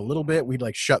raining even a little bit, we'd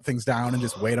like shut things down and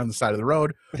just wait on the side of the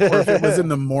road. Or if it was in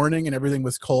the morning and everything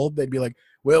was cold, they'd be like,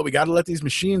 well, we got to let these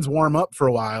machines warm up for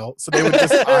a while. So they would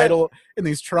just idle in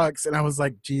these trucks. And I was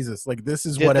like, Jesus, like this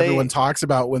is what everyone talks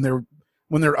about when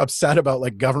they're upset about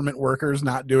like government workers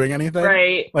not doing anything.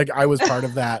 Right. Like I was part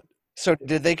of that. So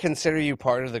did they consider you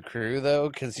part of the crew though?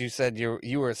 Because you said you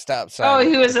were a stop sign. Oh,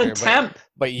 he was a worker, temp.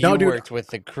 But you worked with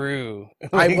the crew.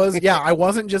 I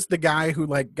wasn't just the guy who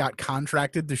like got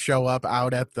contracted to show up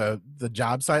out at the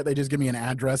job site. They just give me an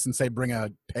address and say bring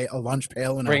a lunch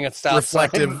pail and bring a stop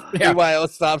reflective sign. BYO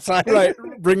stop sign. Right.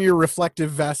 Bring your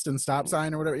reflective vest and stop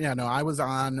sign or whatever. Yeah, no, I was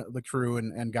on the crew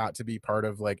and got to be part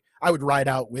of like I would ride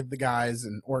out with the guys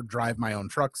or drive my own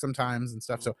truck sometimes and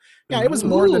stuff. So yeah, it was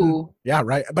more than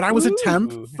right. But I was a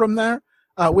temp from there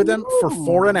with them for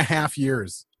 4.5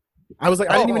 years. I was like,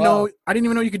 I didn't even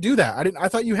know you could do that. I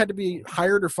thought you had to be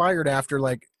hired or fired after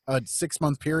like a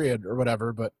 6-month period or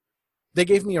whatever, but they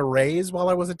gave me a raise while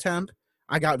I was a temp.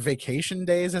 I got vacation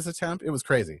days as a temp. It was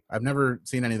crazy. I've never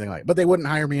seen anything like it. But they wouldn't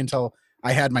hire me until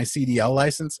I had my CDL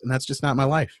license, and that's just not my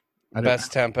life.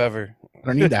 Best temp ever. I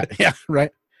don't need that. Yeah,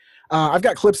 right. I've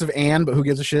got clips of Anne, but who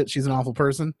gives a shit? She's an awful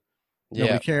person.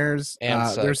 Nobody cares.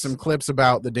 There's some clips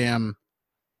about the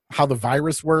how the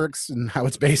virus works and how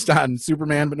it's based on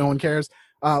Superman, but no one cares.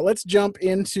 Let's jump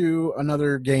into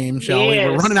another game, shall we?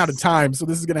 We're running out of time, so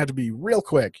this is going to have to be real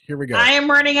quick. Here we go. I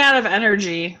am running out of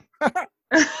energy. Ooh,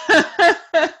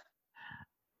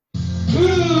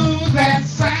 that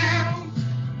sound.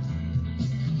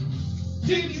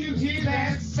 Did you hear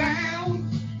that sound?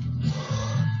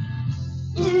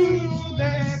 Ooh,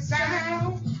 that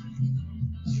sound.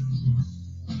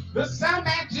 The sound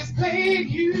that just played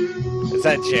you. Is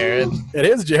that Jared? It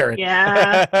is Jared.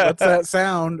 Yeah. What's that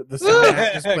sound? The sound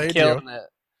that just played Killing you. it.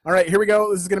 All right, here we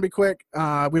go. This is going to be quick.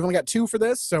 We've only got 2 for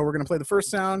this, so we're going to play the first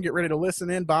sound. Get ready to listen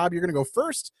in. Bob, you're going to go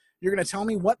first. You're going to tell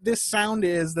me what this sound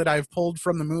is that I've pulled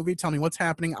from the movie. Tell me what's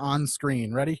happening on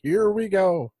screen. Ready? Here we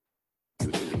go.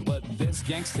 But this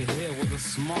gangster here was a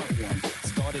smart one.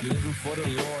 Started living for the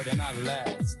Lord and I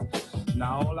last.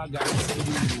 Now all I got to say to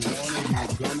you,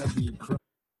 you're gonna be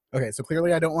Okay, so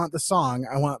clearly I don't want the song.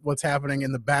 I want what's happening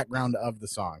in the background of the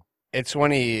song. It's when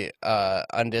he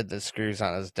undid the screws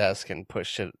on his desk and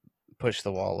pushed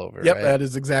the wall over. Yep, right? that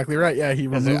is exactly right. Yeah, he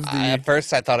removed At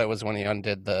first, I thought it was when he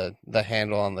undid the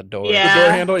handle on the door. Yeah. The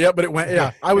door handle. Yep, but it went.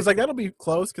 Yeah, I was like, that'll be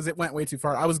close because it went way too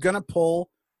far. I was gonna pull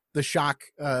the shock.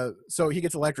 So he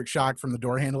gets electric shock from the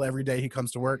door handle every day he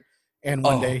comes to work, and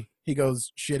one day he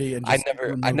goes shitty and just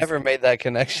I never made that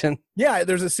connection. Yeah,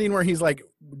 there's a scene where he's like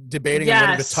debating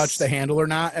whether to touch the handle or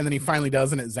not, and then he finally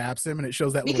does, and it zaps him, and it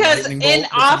shows that little because lightning bolt in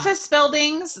office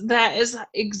buildings, that is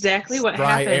exactly what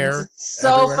dry happens. air It's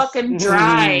so everywhere. fucking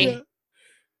dry.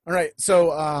 All right,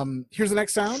 so here's the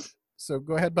next sound. So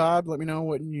go ahead, Bob. Let me know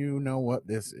what you know what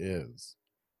this is.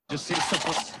 Just see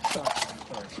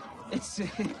it's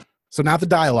So not the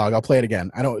dialogue. I'll play it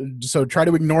again. So try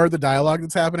to ignore the dialogue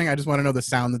that's happening. I just want to know the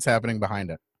sound that's happening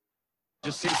behind it.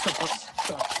 just see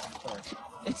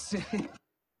it's If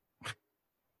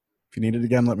you need it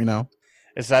again, let me know.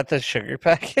 Is that the sugar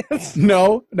packets?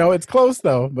 No, it's close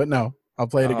though. But no, I'll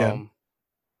play it again.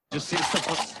 just see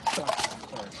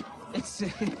it's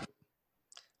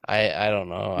I don't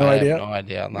know. No I idea? have no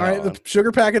idea on that All right, one. the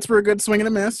sugar packets were a good swing and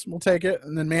a miss. We'll take it.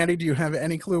 And then Mandy, do you have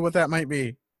any clue what that might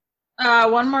be?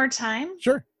 One more time.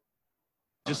 Sure.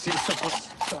 just see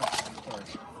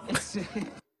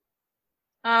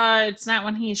It's not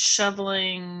when he's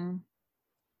shoveling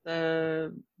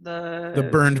the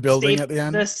burned building at the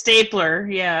end? The stapler,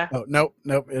 yeah. Oh, nope,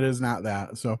 it is not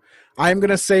that. So I'm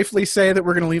going to safely say that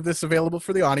we're going to leave this available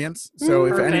for the audience. So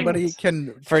if Perfect. anybody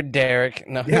can... For Derek,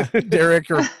 no. Yeah,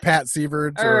 Derek or Pat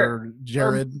Sieverts or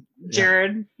Jared.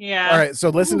 Jared, yeah. All right, so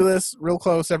listen to this real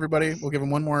close, everybody. We'll give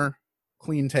him one more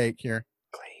clean take here.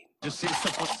 just see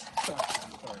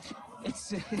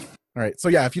it's All right, so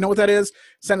yeah, if you know what that is,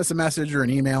 send us a message or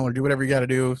an email or do whatever you got to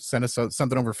do. Send us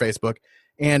something over Facebook.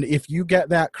 And if you get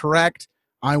that correct,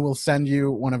 I will send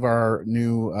you one of our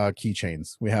new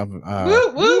keychains. We have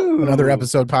another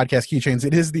episode podcast keychains.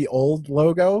 It is the old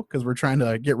logo because we're trying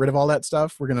to get rid of all that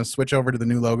stuff. We're going to switch over to the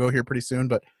new logo here pretty soon.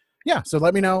 But yeah, so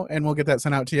let me know and we'll get that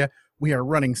sent out to you. We are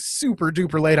running super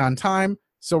duper late on time,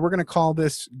 so we're going to call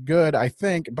this good, I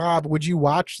think. Bob, would you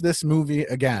watch this movie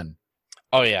again?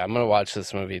 Oh, yeah, I'm going to watch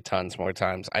this movie tons more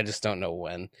times. I just don't know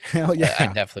when. Hell yeah. I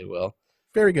definitely will.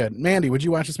 Very good. Mandy, would you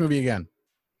watch this movie again?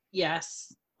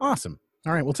 Yes. Awesome.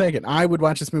 All right, we'll take it. I would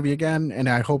watch this movie again, and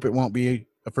I hope it won't be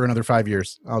for another 5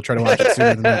 years. I'll try to watch it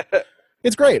sooner than that.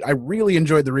 It's great. I really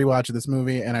enjoyed the rewatch of this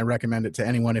movie, and I recommend it to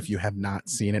anyone if you have not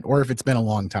seen it or if it's been a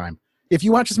long time. If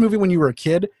you watch this movie when you were a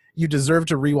kid, you deserve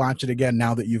to rewatch it again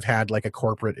now that you've had like a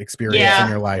corporate experience in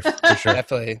your life. For sure.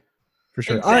 Definitely. For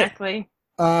sure. Exactly.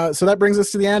 All right. So that brings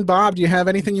us to the end. Bob, do you have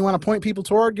anything you want to point people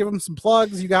toward? Give them some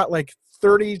plugs. You got like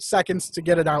 30 seconds to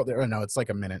get it out there. Oh, no, it's like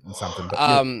a minute and something.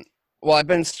 But well, I've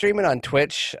been streaming on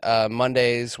Twitch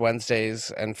Mondays,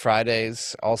 Wednesdays, and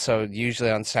Fridays. Also, usually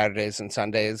on Saturdays and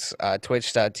Sundays.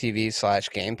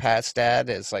 Twitch.tv/GamePassDad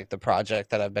is like the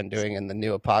project that I've been doing in the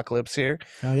new apocalypse here.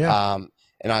 Oh, yeah.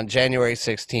 And on January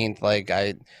 16th,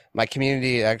 my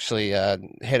community actually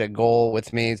hit a goal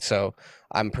with me, so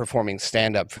I'm performing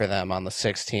stand-up for them on the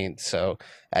 16th. So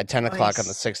at 10 o'clock on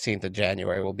the 16th of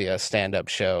January will be a stand-up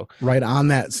show. Right on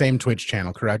that same Twitch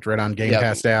channel, correct? Right on Game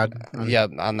Pass Dad? On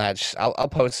that. I'll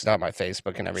post it on my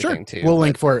Facebook and everything, too. We'll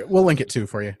link it, too,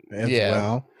 for you as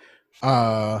well.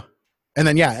 And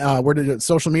then, where did it,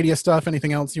 social media stuff,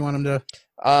 anything else you want them to?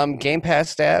 Game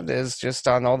Pass Dad is just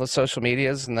on all the social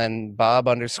medias, and then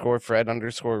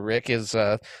Bob_Fred_Rick is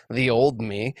the old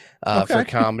me for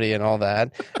comedy and all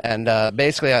that. And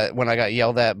basically, when I got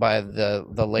yelled at by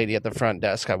the lady at the front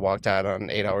desk, I walked out on an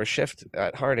 8-hour shift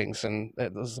at Harding's, and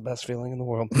it was the best feeling in the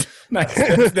world. Nice.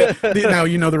 Now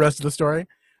you know the rest of the story.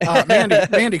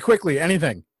 Mandy, quickly,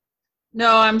 anything?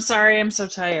 No, I'm sorry. I'm so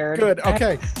tired. Good.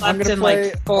 Okay. I'm going to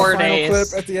play like 4 days.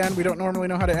 Clip at the end. We don't normally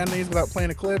know how to end these without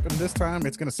playing a clip, and this time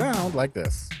it's going to sound like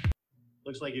this.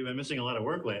 Looks like you've been missing a lot of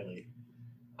work lately.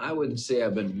 I wouldn't say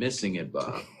I've been missing it,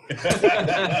 Bob.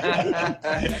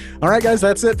 All right, guys,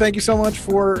 that's it. Thank you so much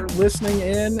for listening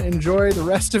in. Enjoy the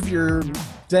rest of your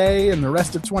day and the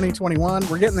rest of 2021.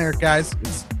 We're getting there, guys.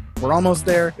 We're almost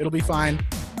there. It'll be fine.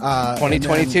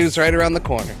 2022 is right around the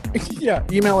corner. Yeah.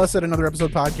 Email us at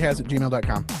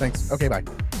anotherepisodepodcast@gmail.com. Thanks. Okay, bye.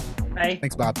 Bye.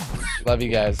 Thanks, Bob. Love you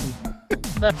guys.